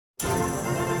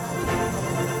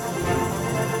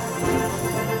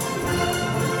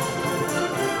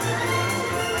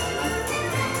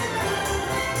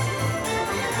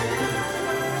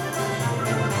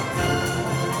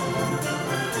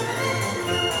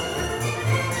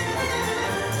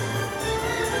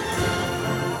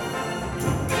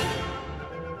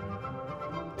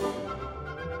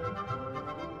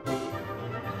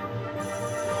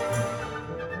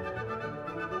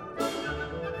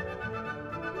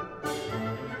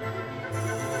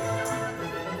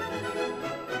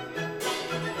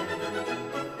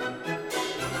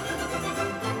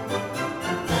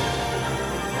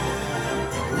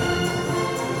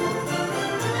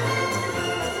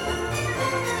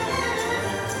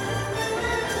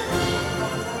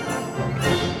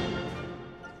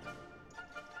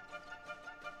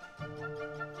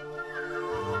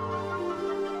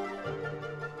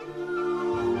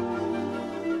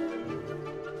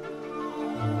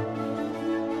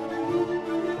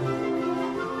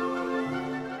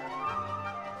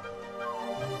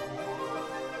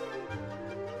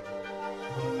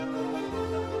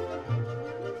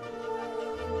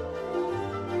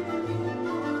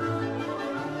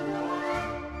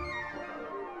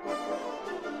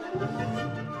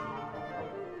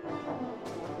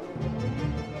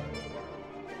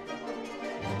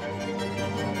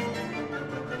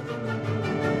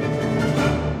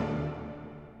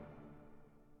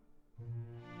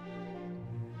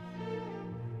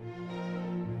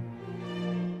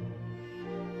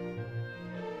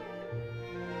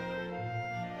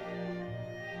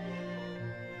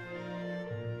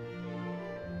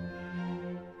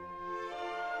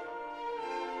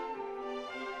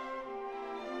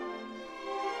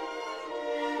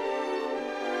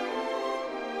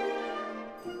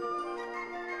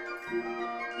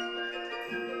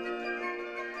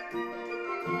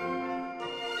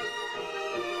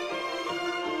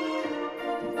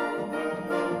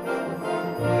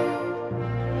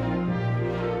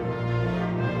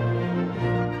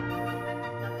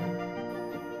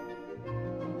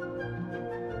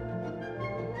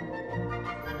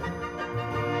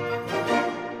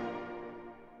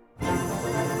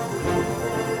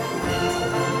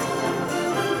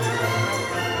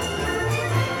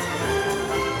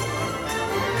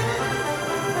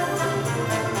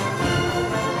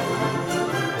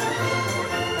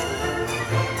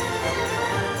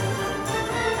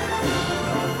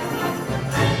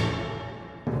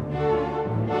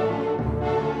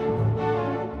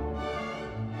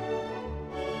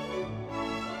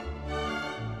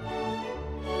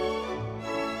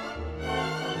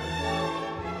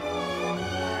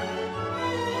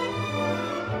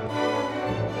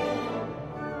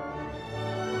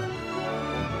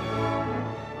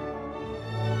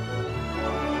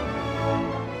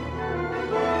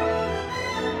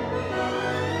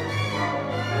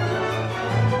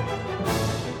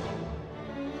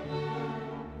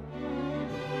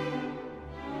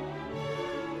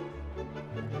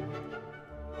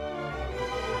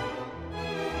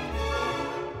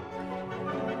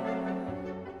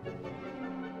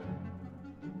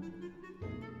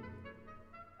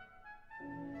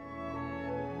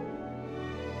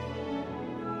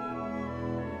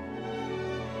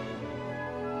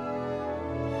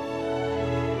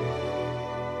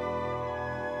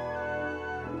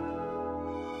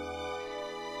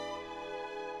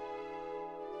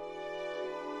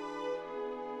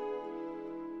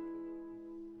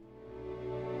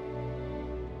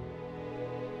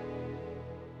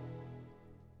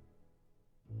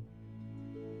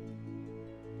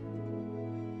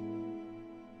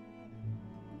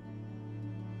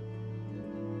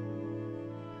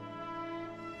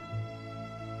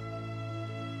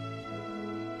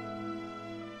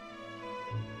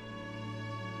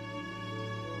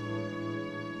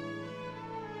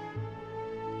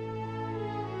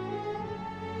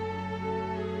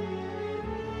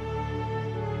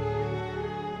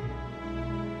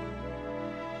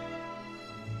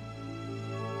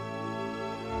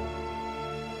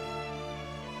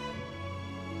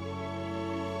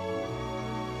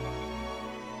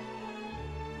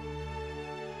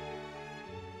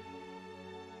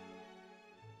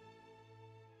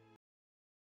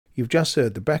 You've just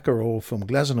heard the Barcarolle from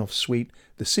Glazanov's suite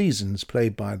The Seasons,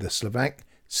 played by the Slovak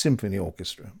Symphony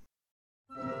Orchestra.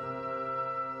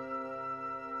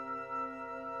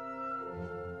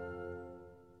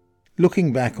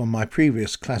 Looking back on my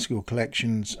previous classical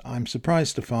collections, I'm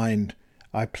surprised to find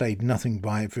I played nothing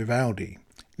by Vivaldi.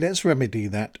 Let's remedy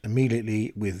that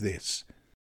immediately with this.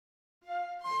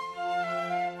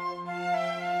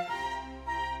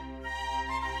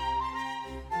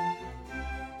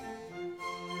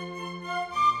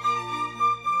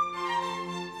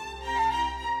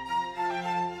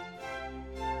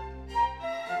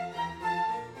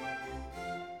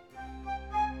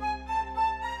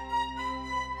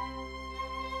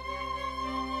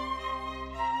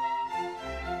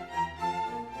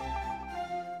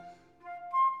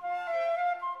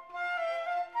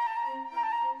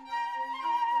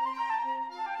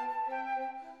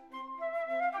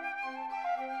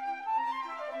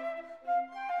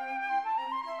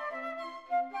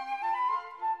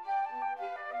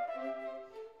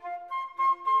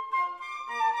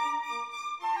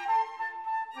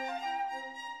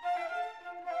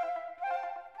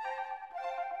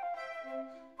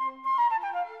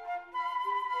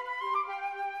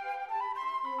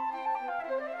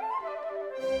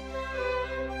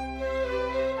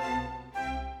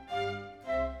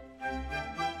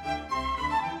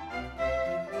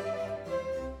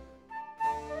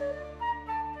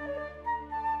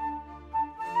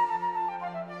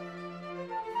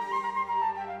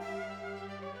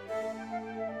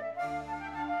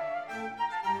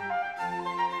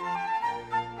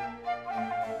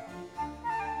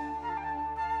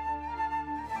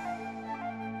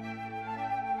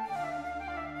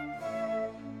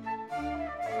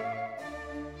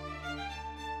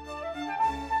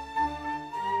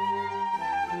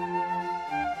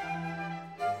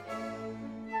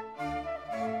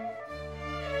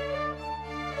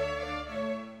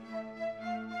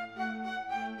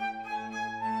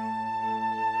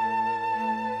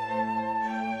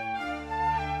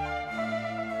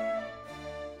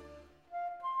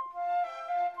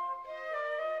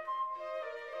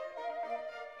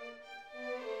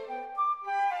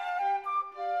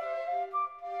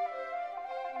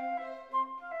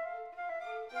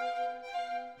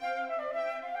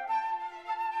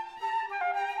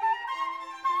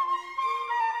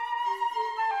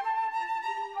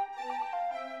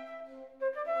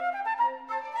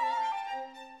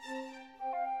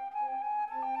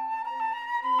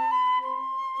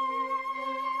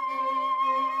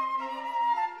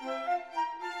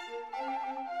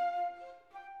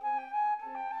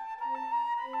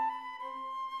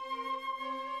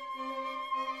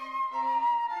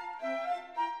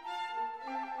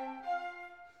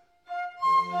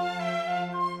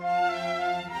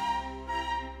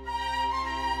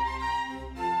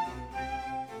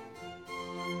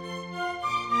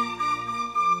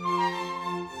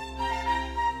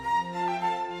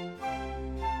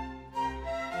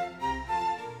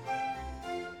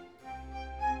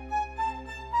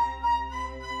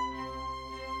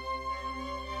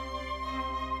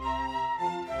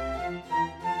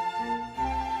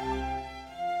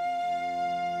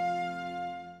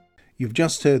 You've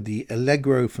just heard the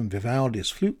Allegro from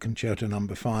Vivaldi's Flute Concerto No.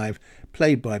 5,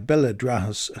 played by Bela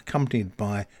Drahus, accompanied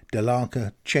by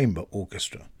Dalarca Chamber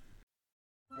Orchestra.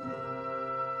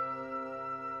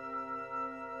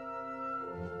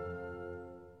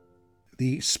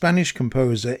 The Spanish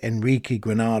composer Enrique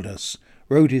Granados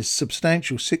wrote his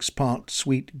substantial six-part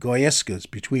suite Goyescas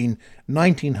between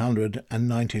 1900 and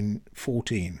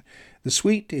 1914. The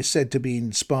suite is said to be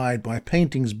inspired by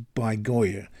paintings by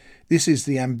Goya. This is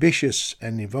the ambitious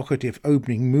and evocative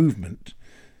opening movement.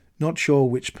 Not sure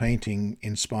which painting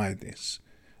inspired this.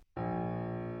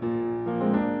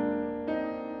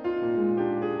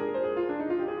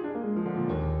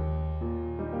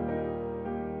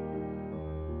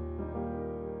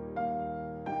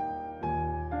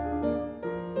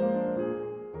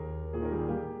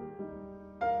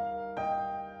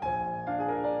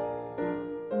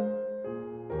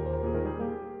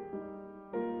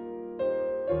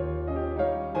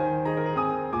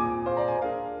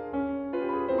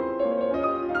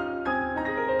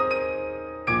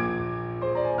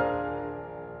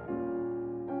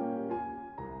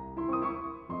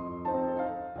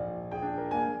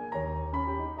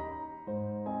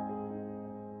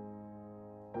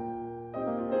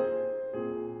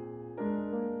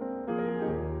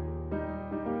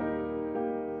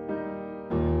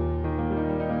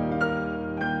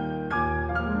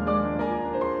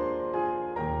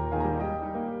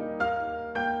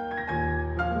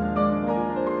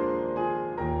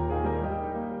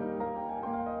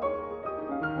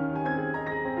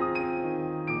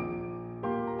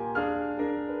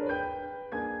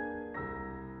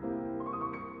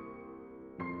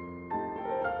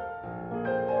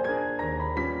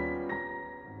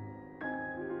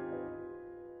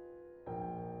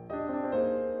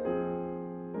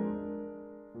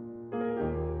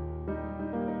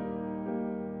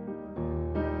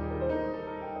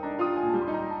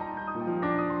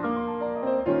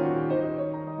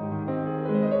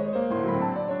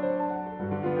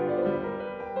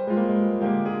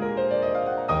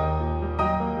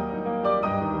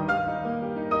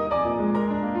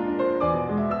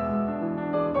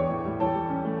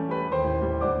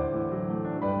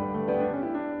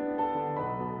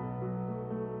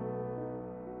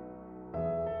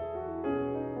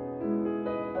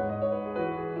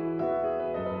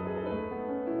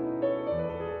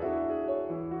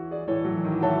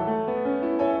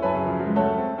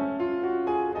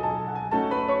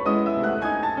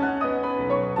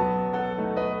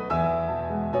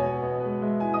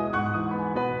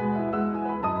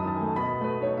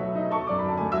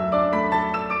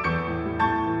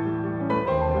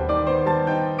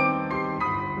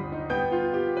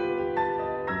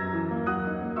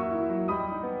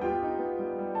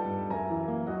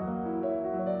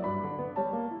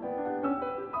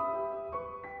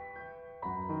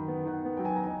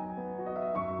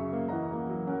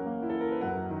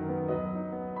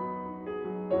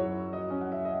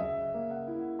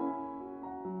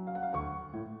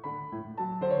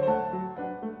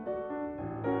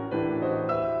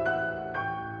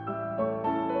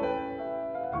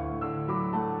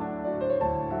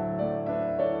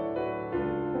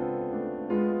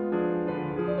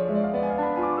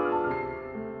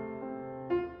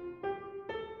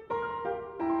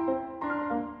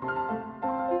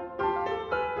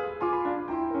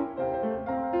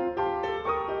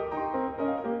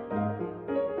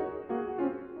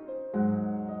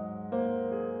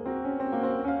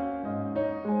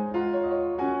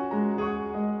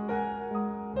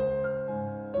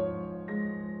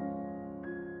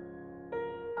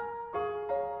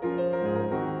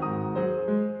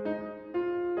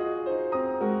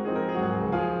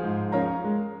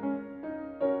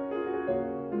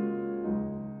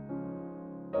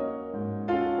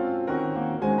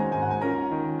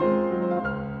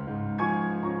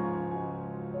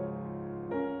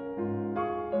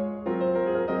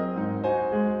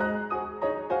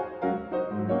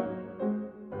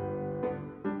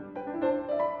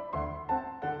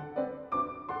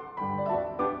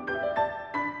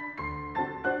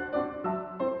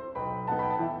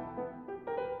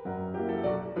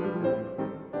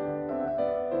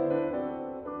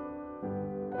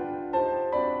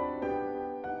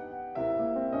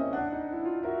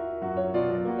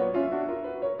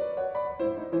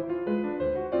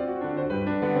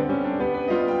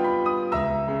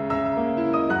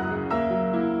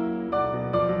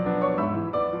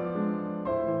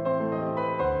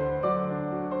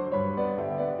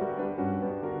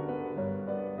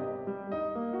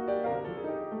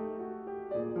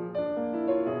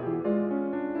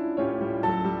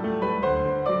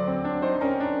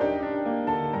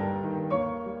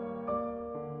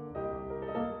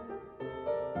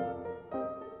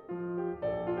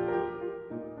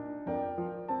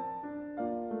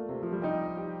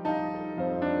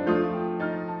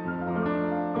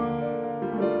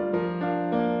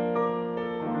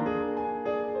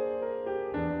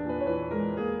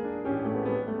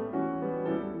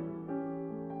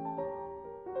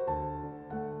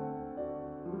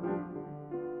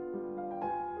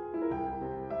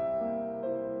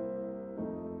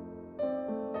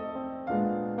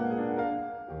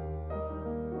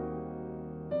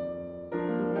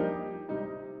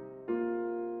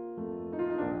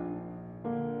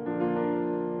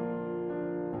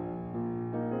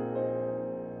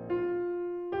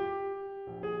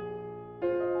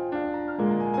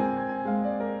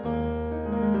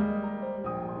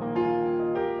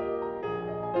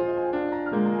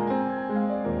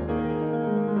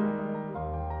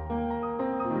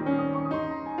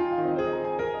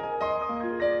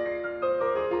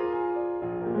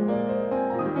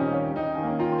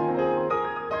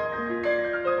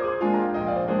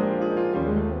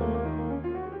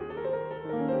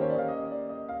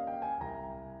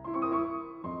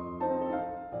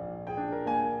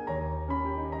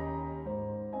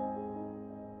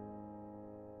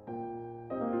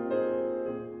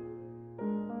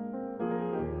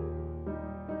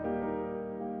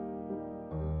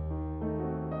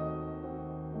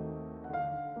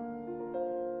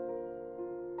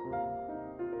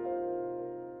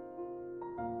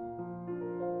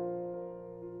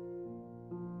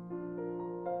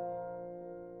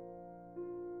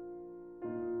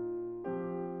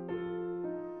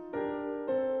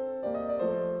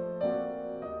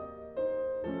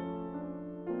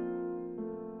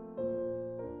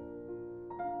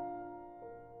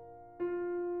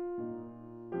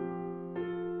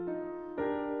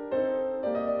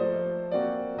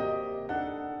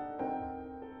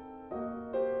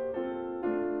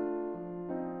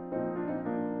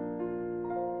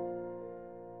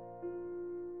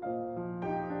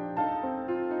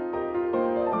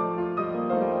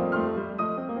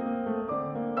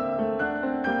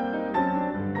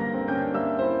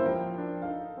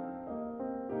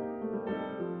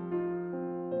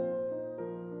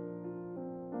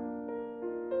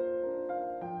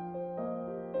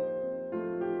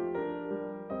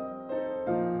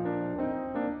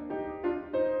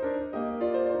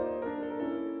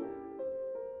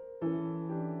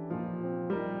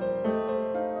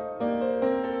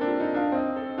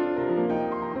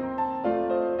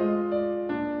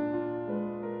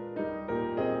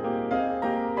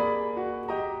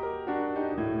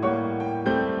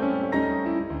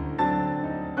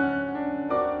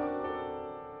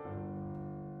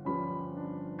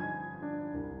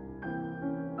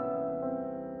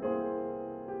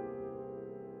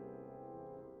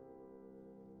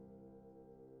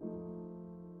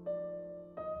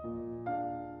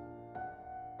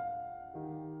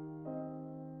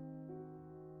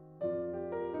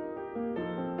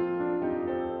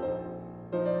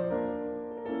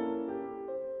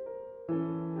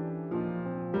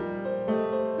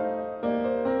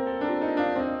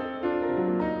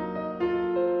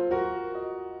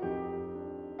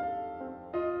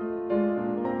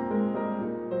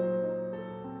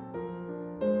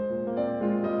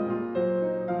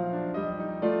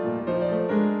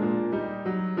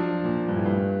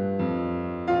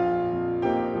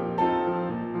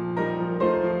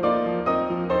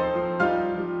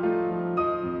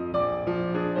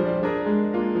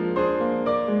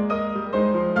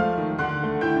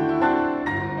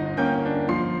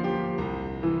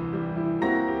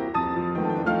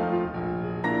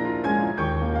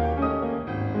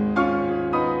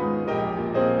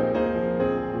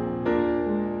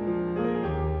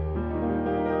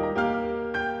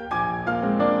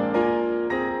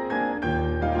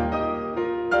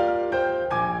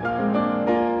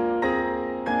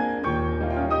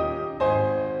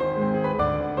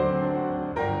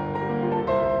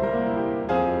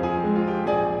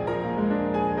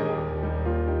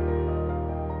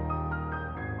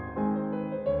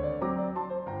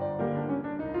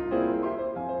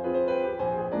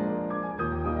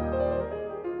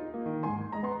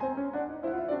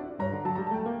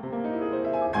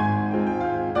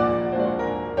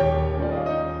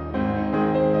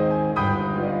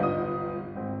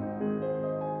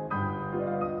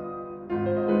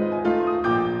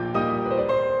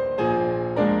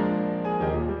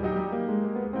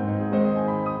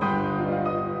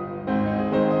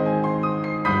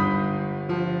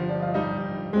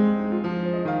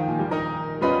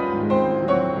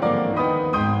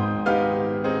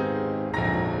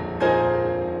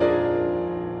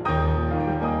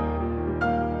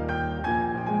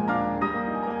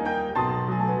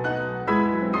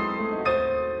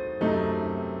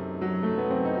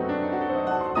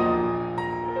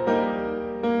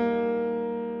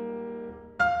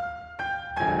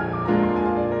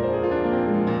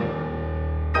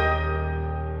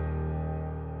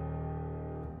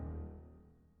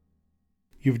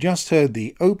 You've just heard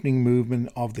the opening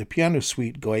movement of the piano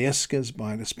suite Goyescas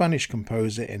by the Spanish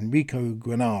composer Enrico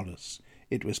Granados.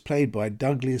 It was played by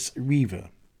Douglas Reaver.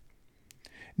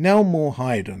 Nelmore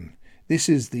Haydn. This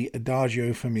is the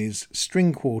Adagio from his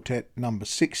String Quartet number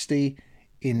 60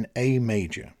 in A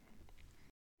major.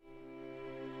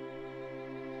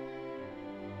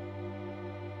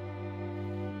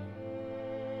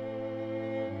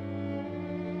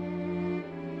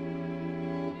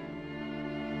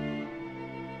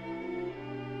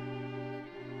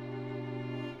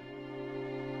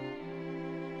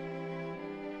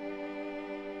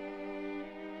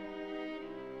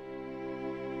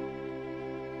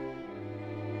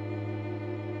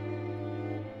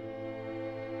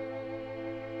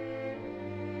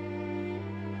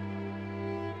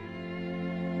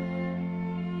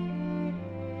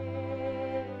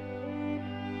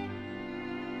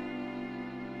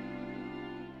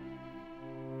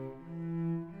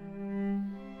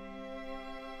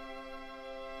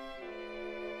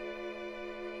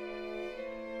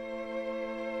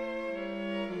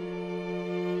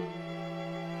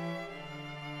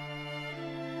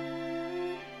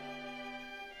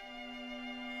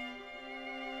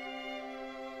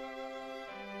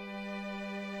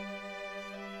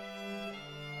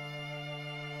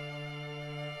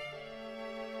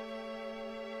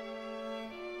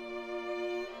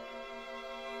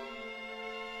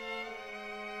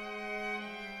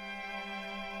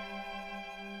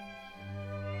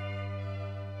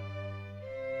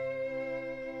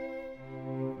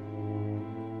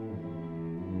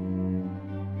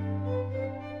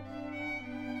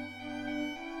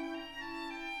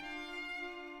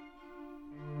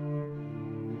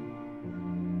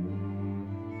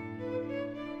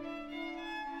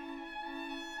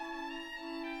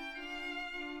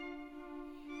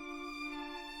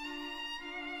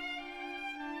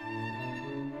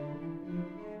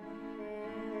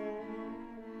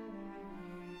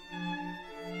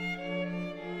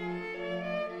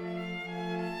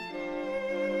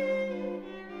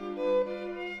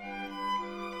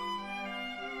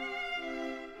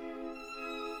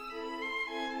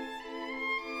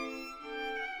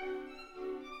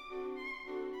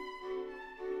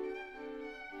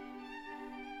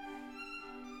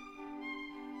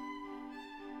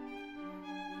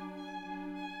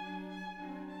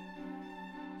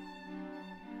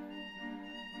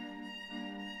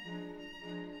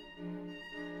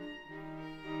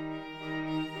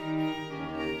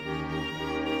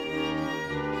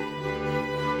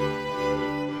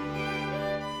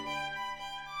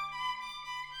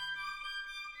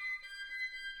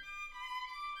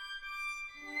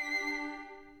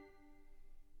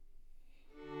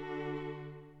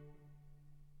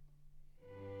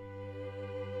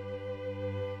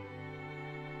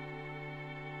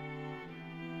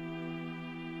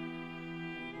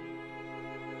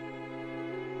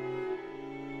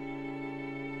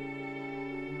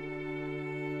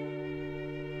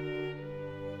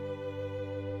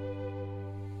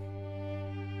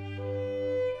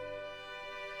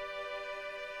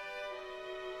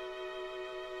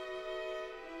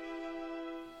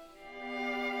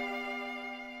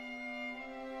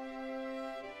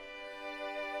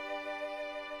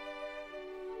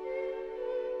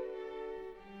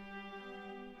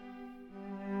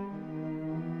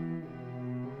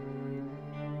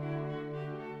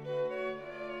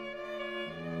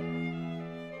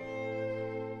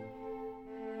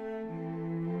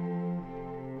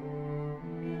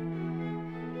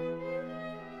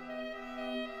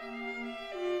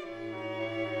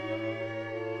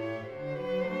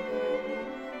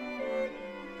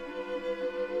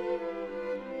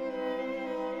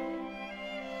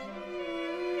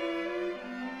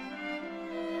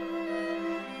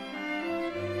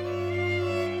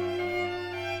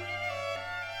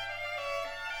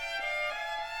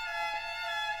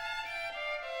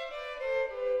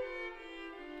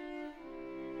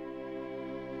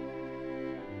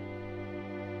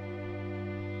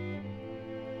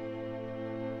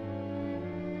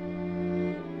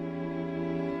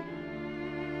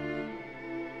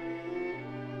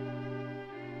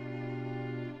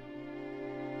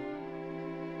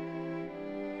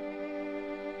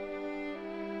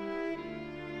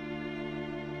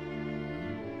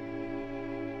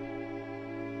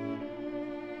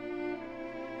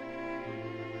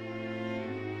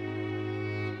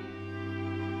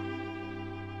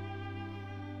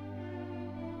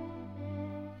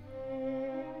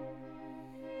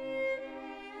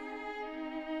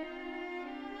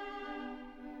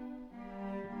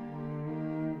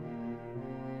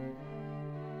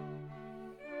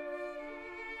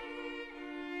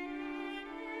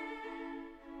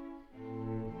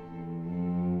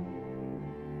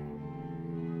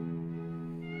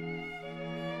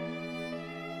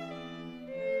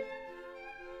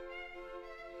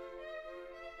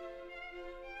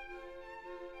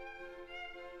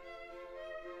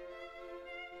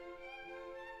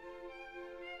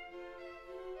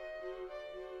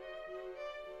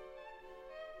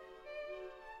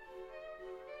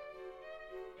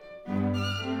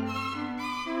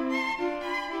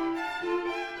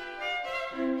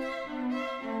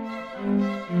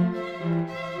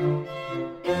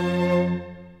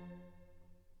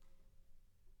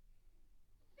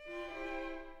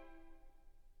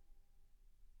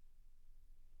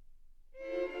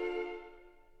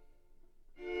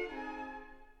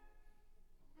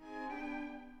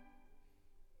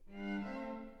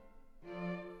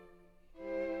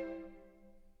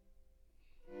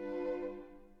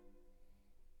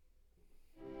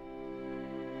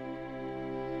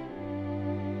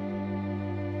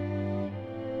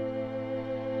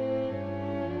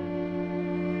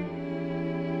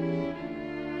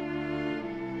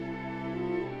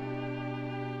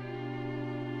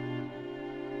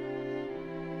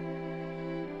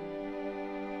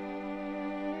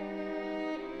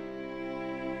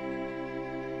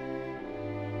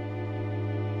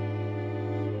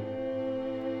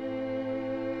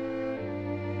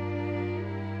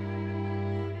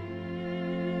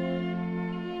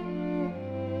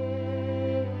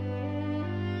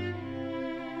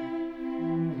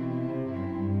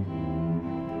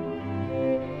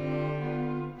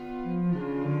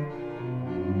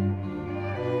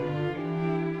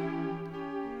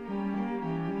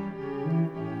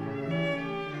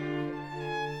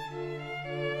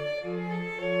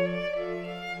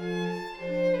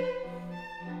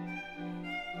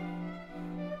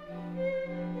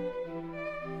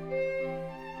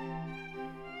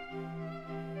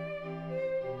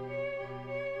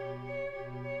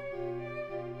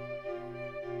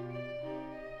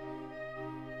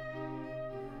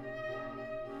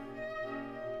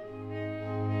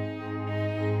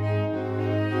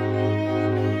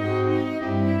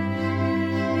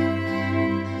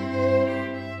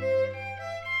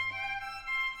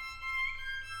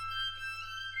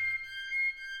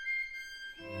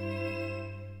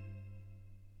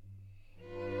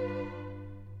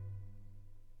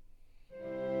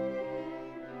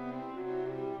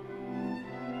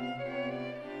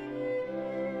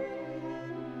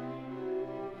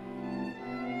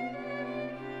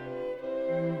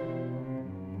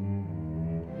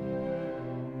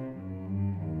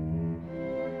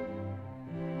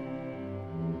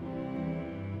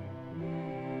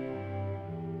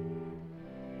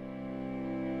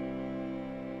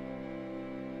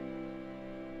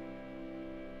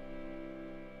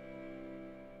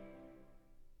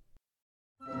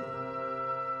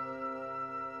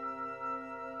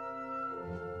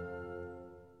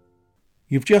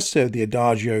 You've just heard the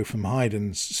Adagio from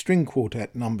Haydn's String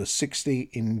Quartet number 60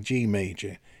 in G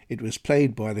major. It was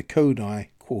played by the Kodály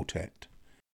Quartet.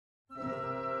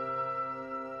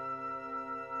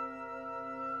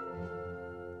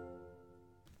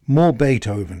 More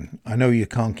Beethoven. I know you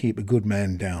can't keep a good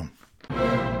man down.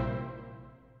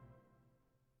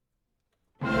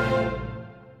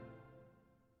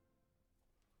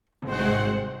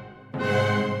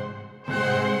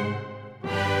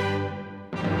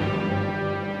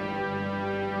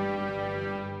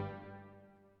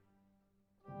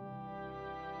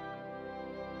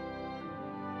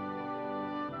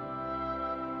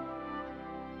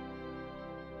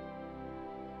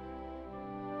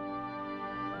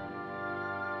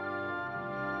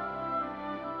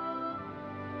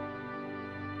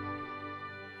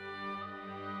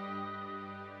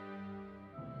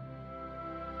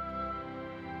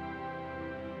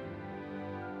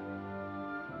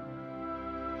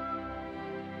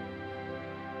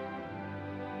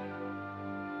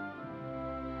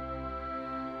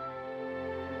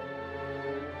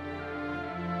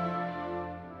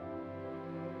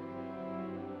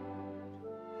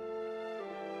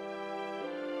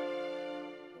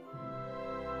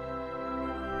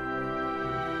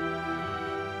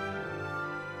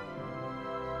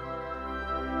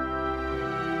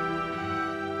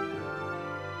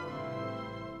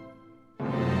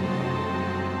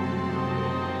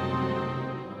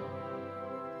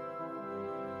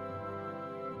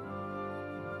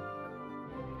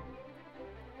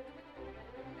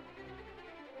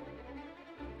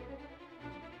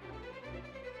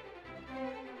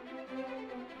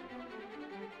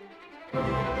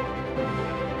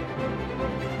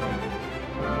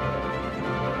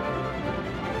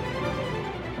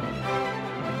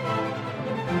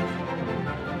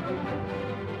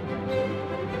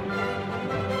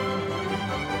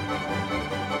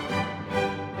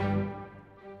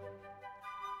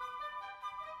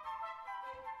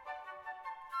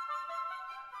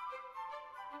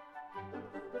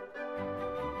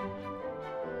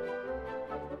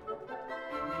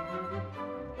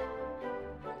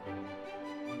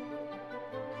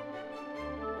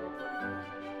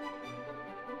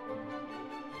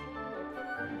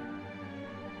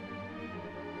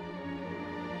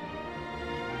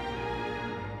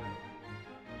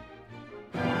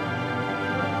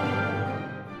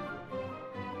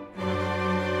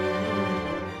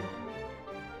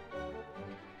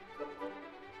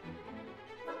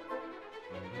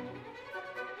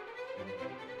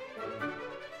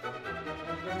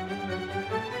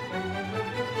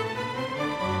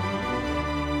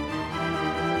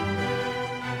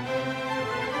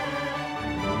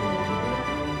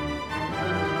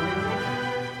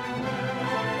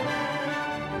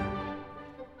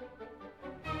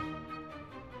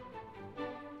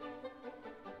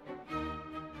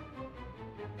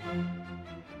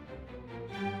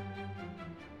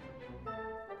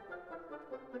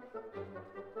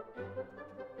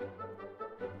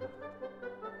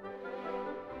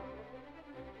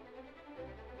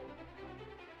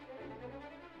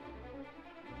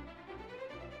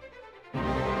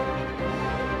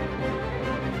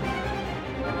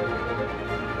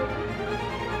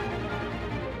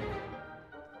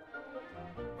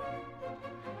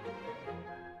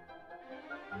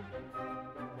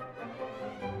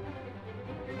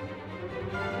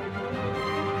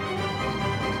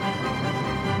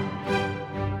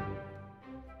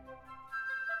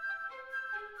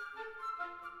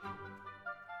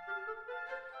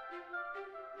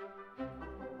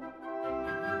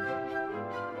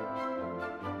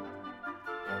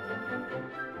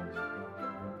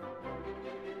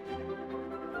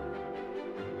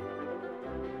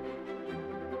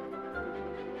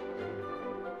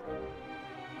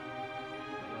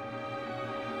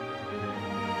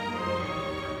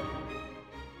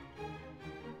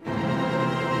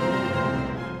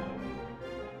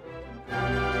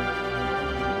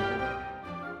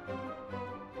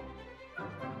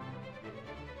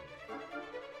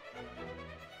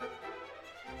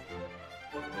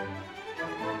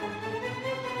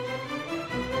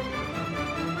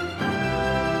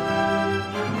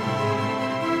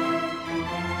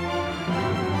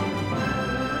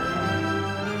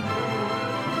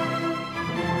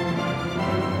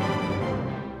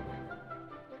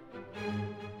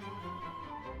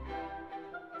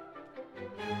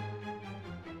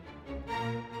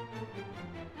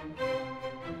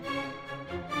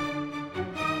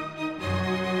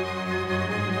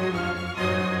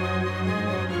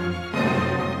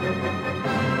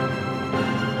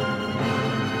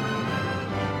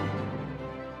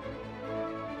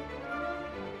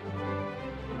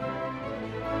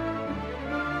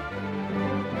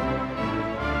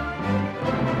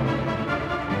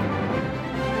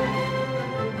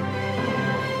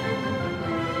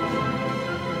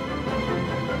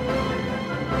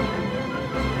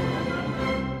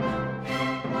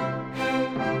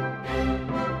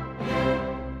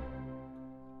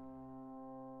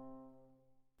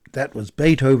 That was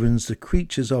Beethoven's The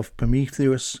Creatures of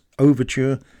Prometheus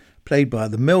Overture, played by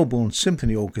the Melbourne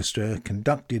Symphony Orchestra,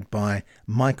 conducted by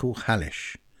Michael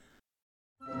Hallish.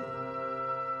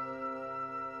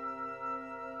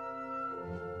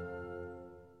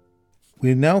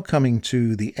 We're now coming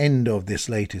to the end of this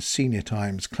latest Senior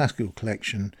Times Classical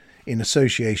Collection in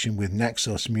association with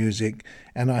Naxos Music,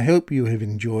 and I hope you have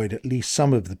enjoyed at least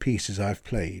some of the pieces I've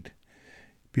played.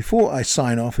 Before I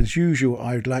sign off, as usual,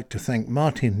 I would like to thank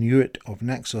Martin Newitt of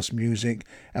Naxos Music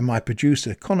and my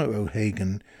producer Conor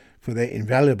O'Hagan for their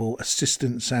invaluable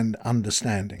assistance and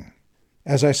understanding.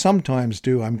 As I sometimes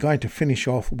do, I'm going to finish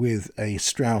off with a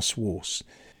Strauss waltz.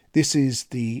 This is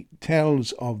the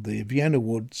Tales of the Vienna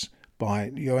Woods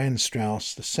by Johann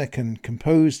Strauss II,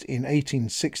 composed in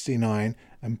 1869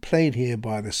 and played here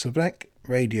by the Slovak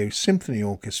Radio Symphony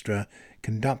Orchestra,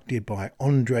 conducted by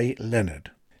Andrei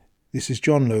Leonard. This is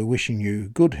John Lowe wishing you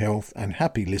good health and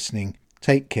happy listening.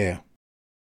 Take care.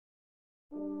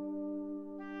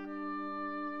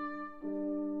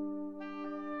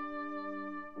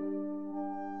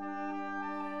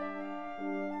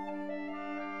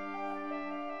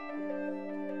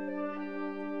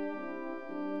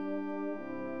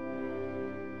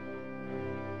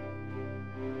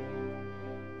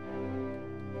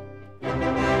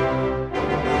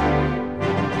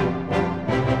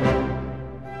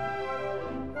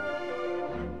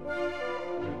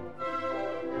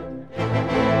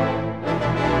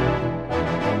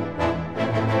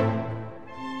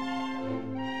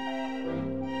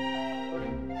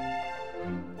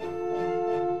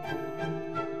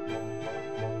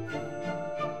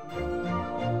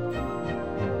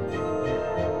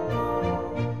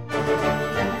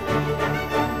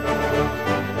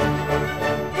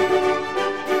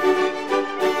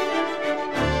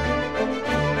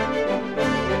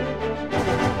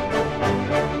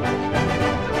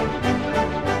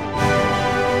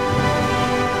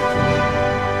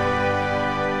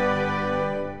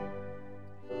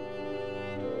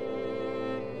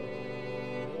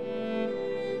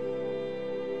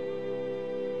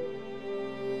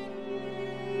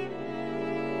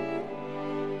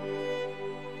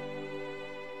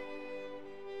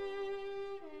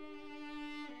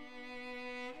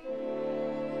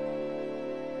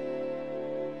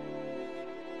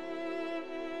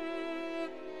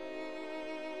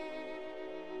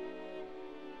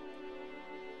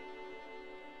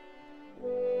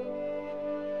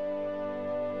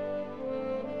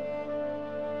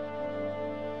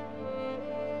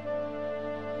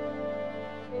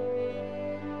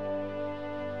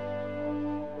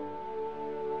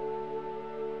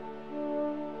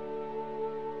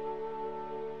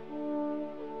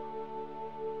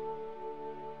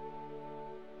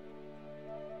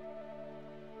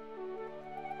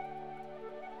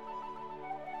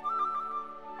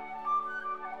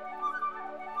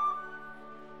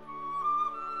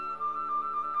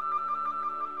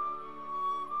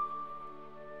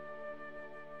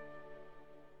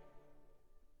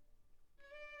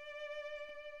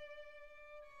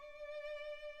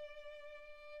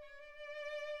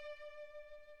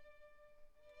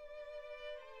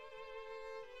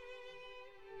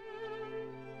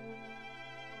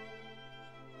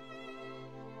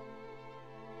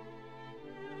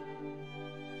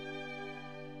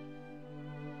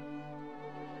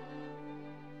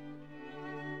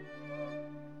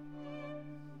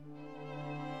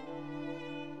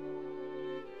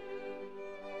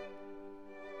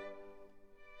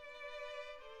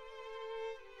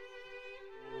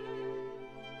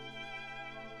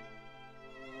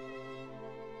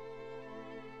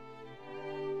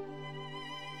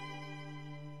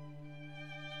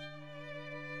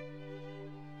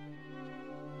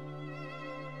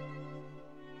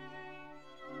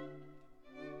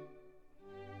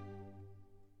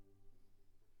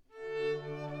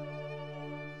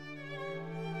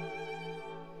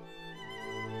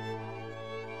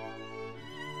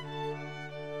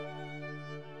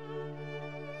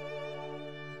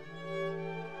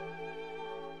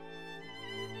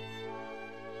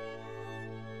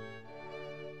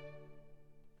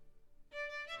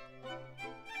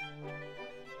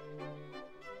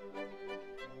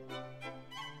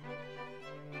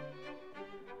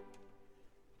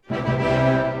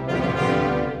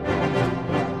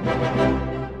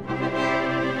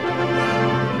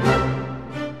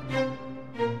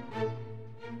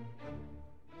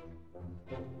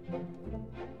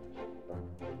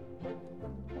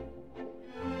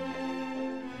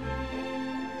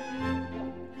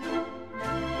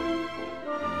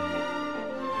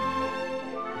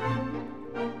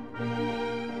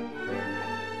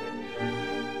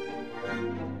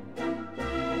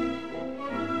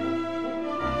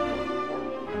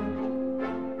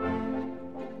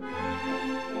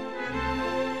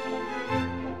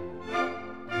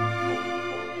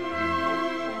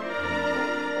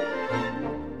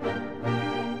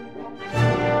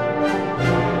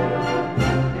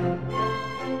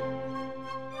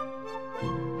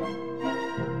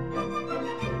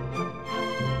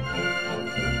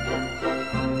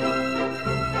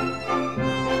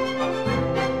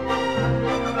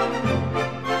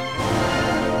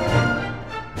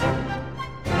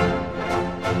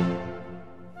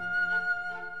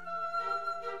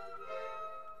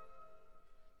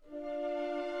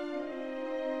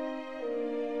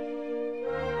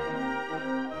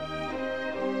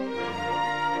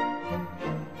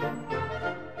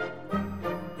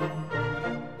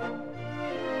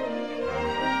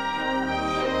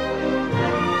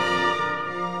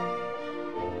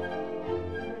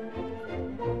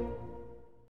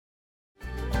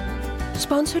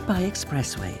 Sponsored by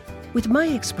Expressway. With My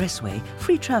Expressway,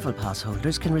 free travel pass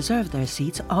holders can reserve their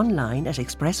seats online at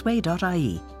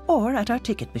expressway.ie or at our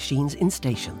ticket machines in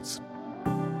stations.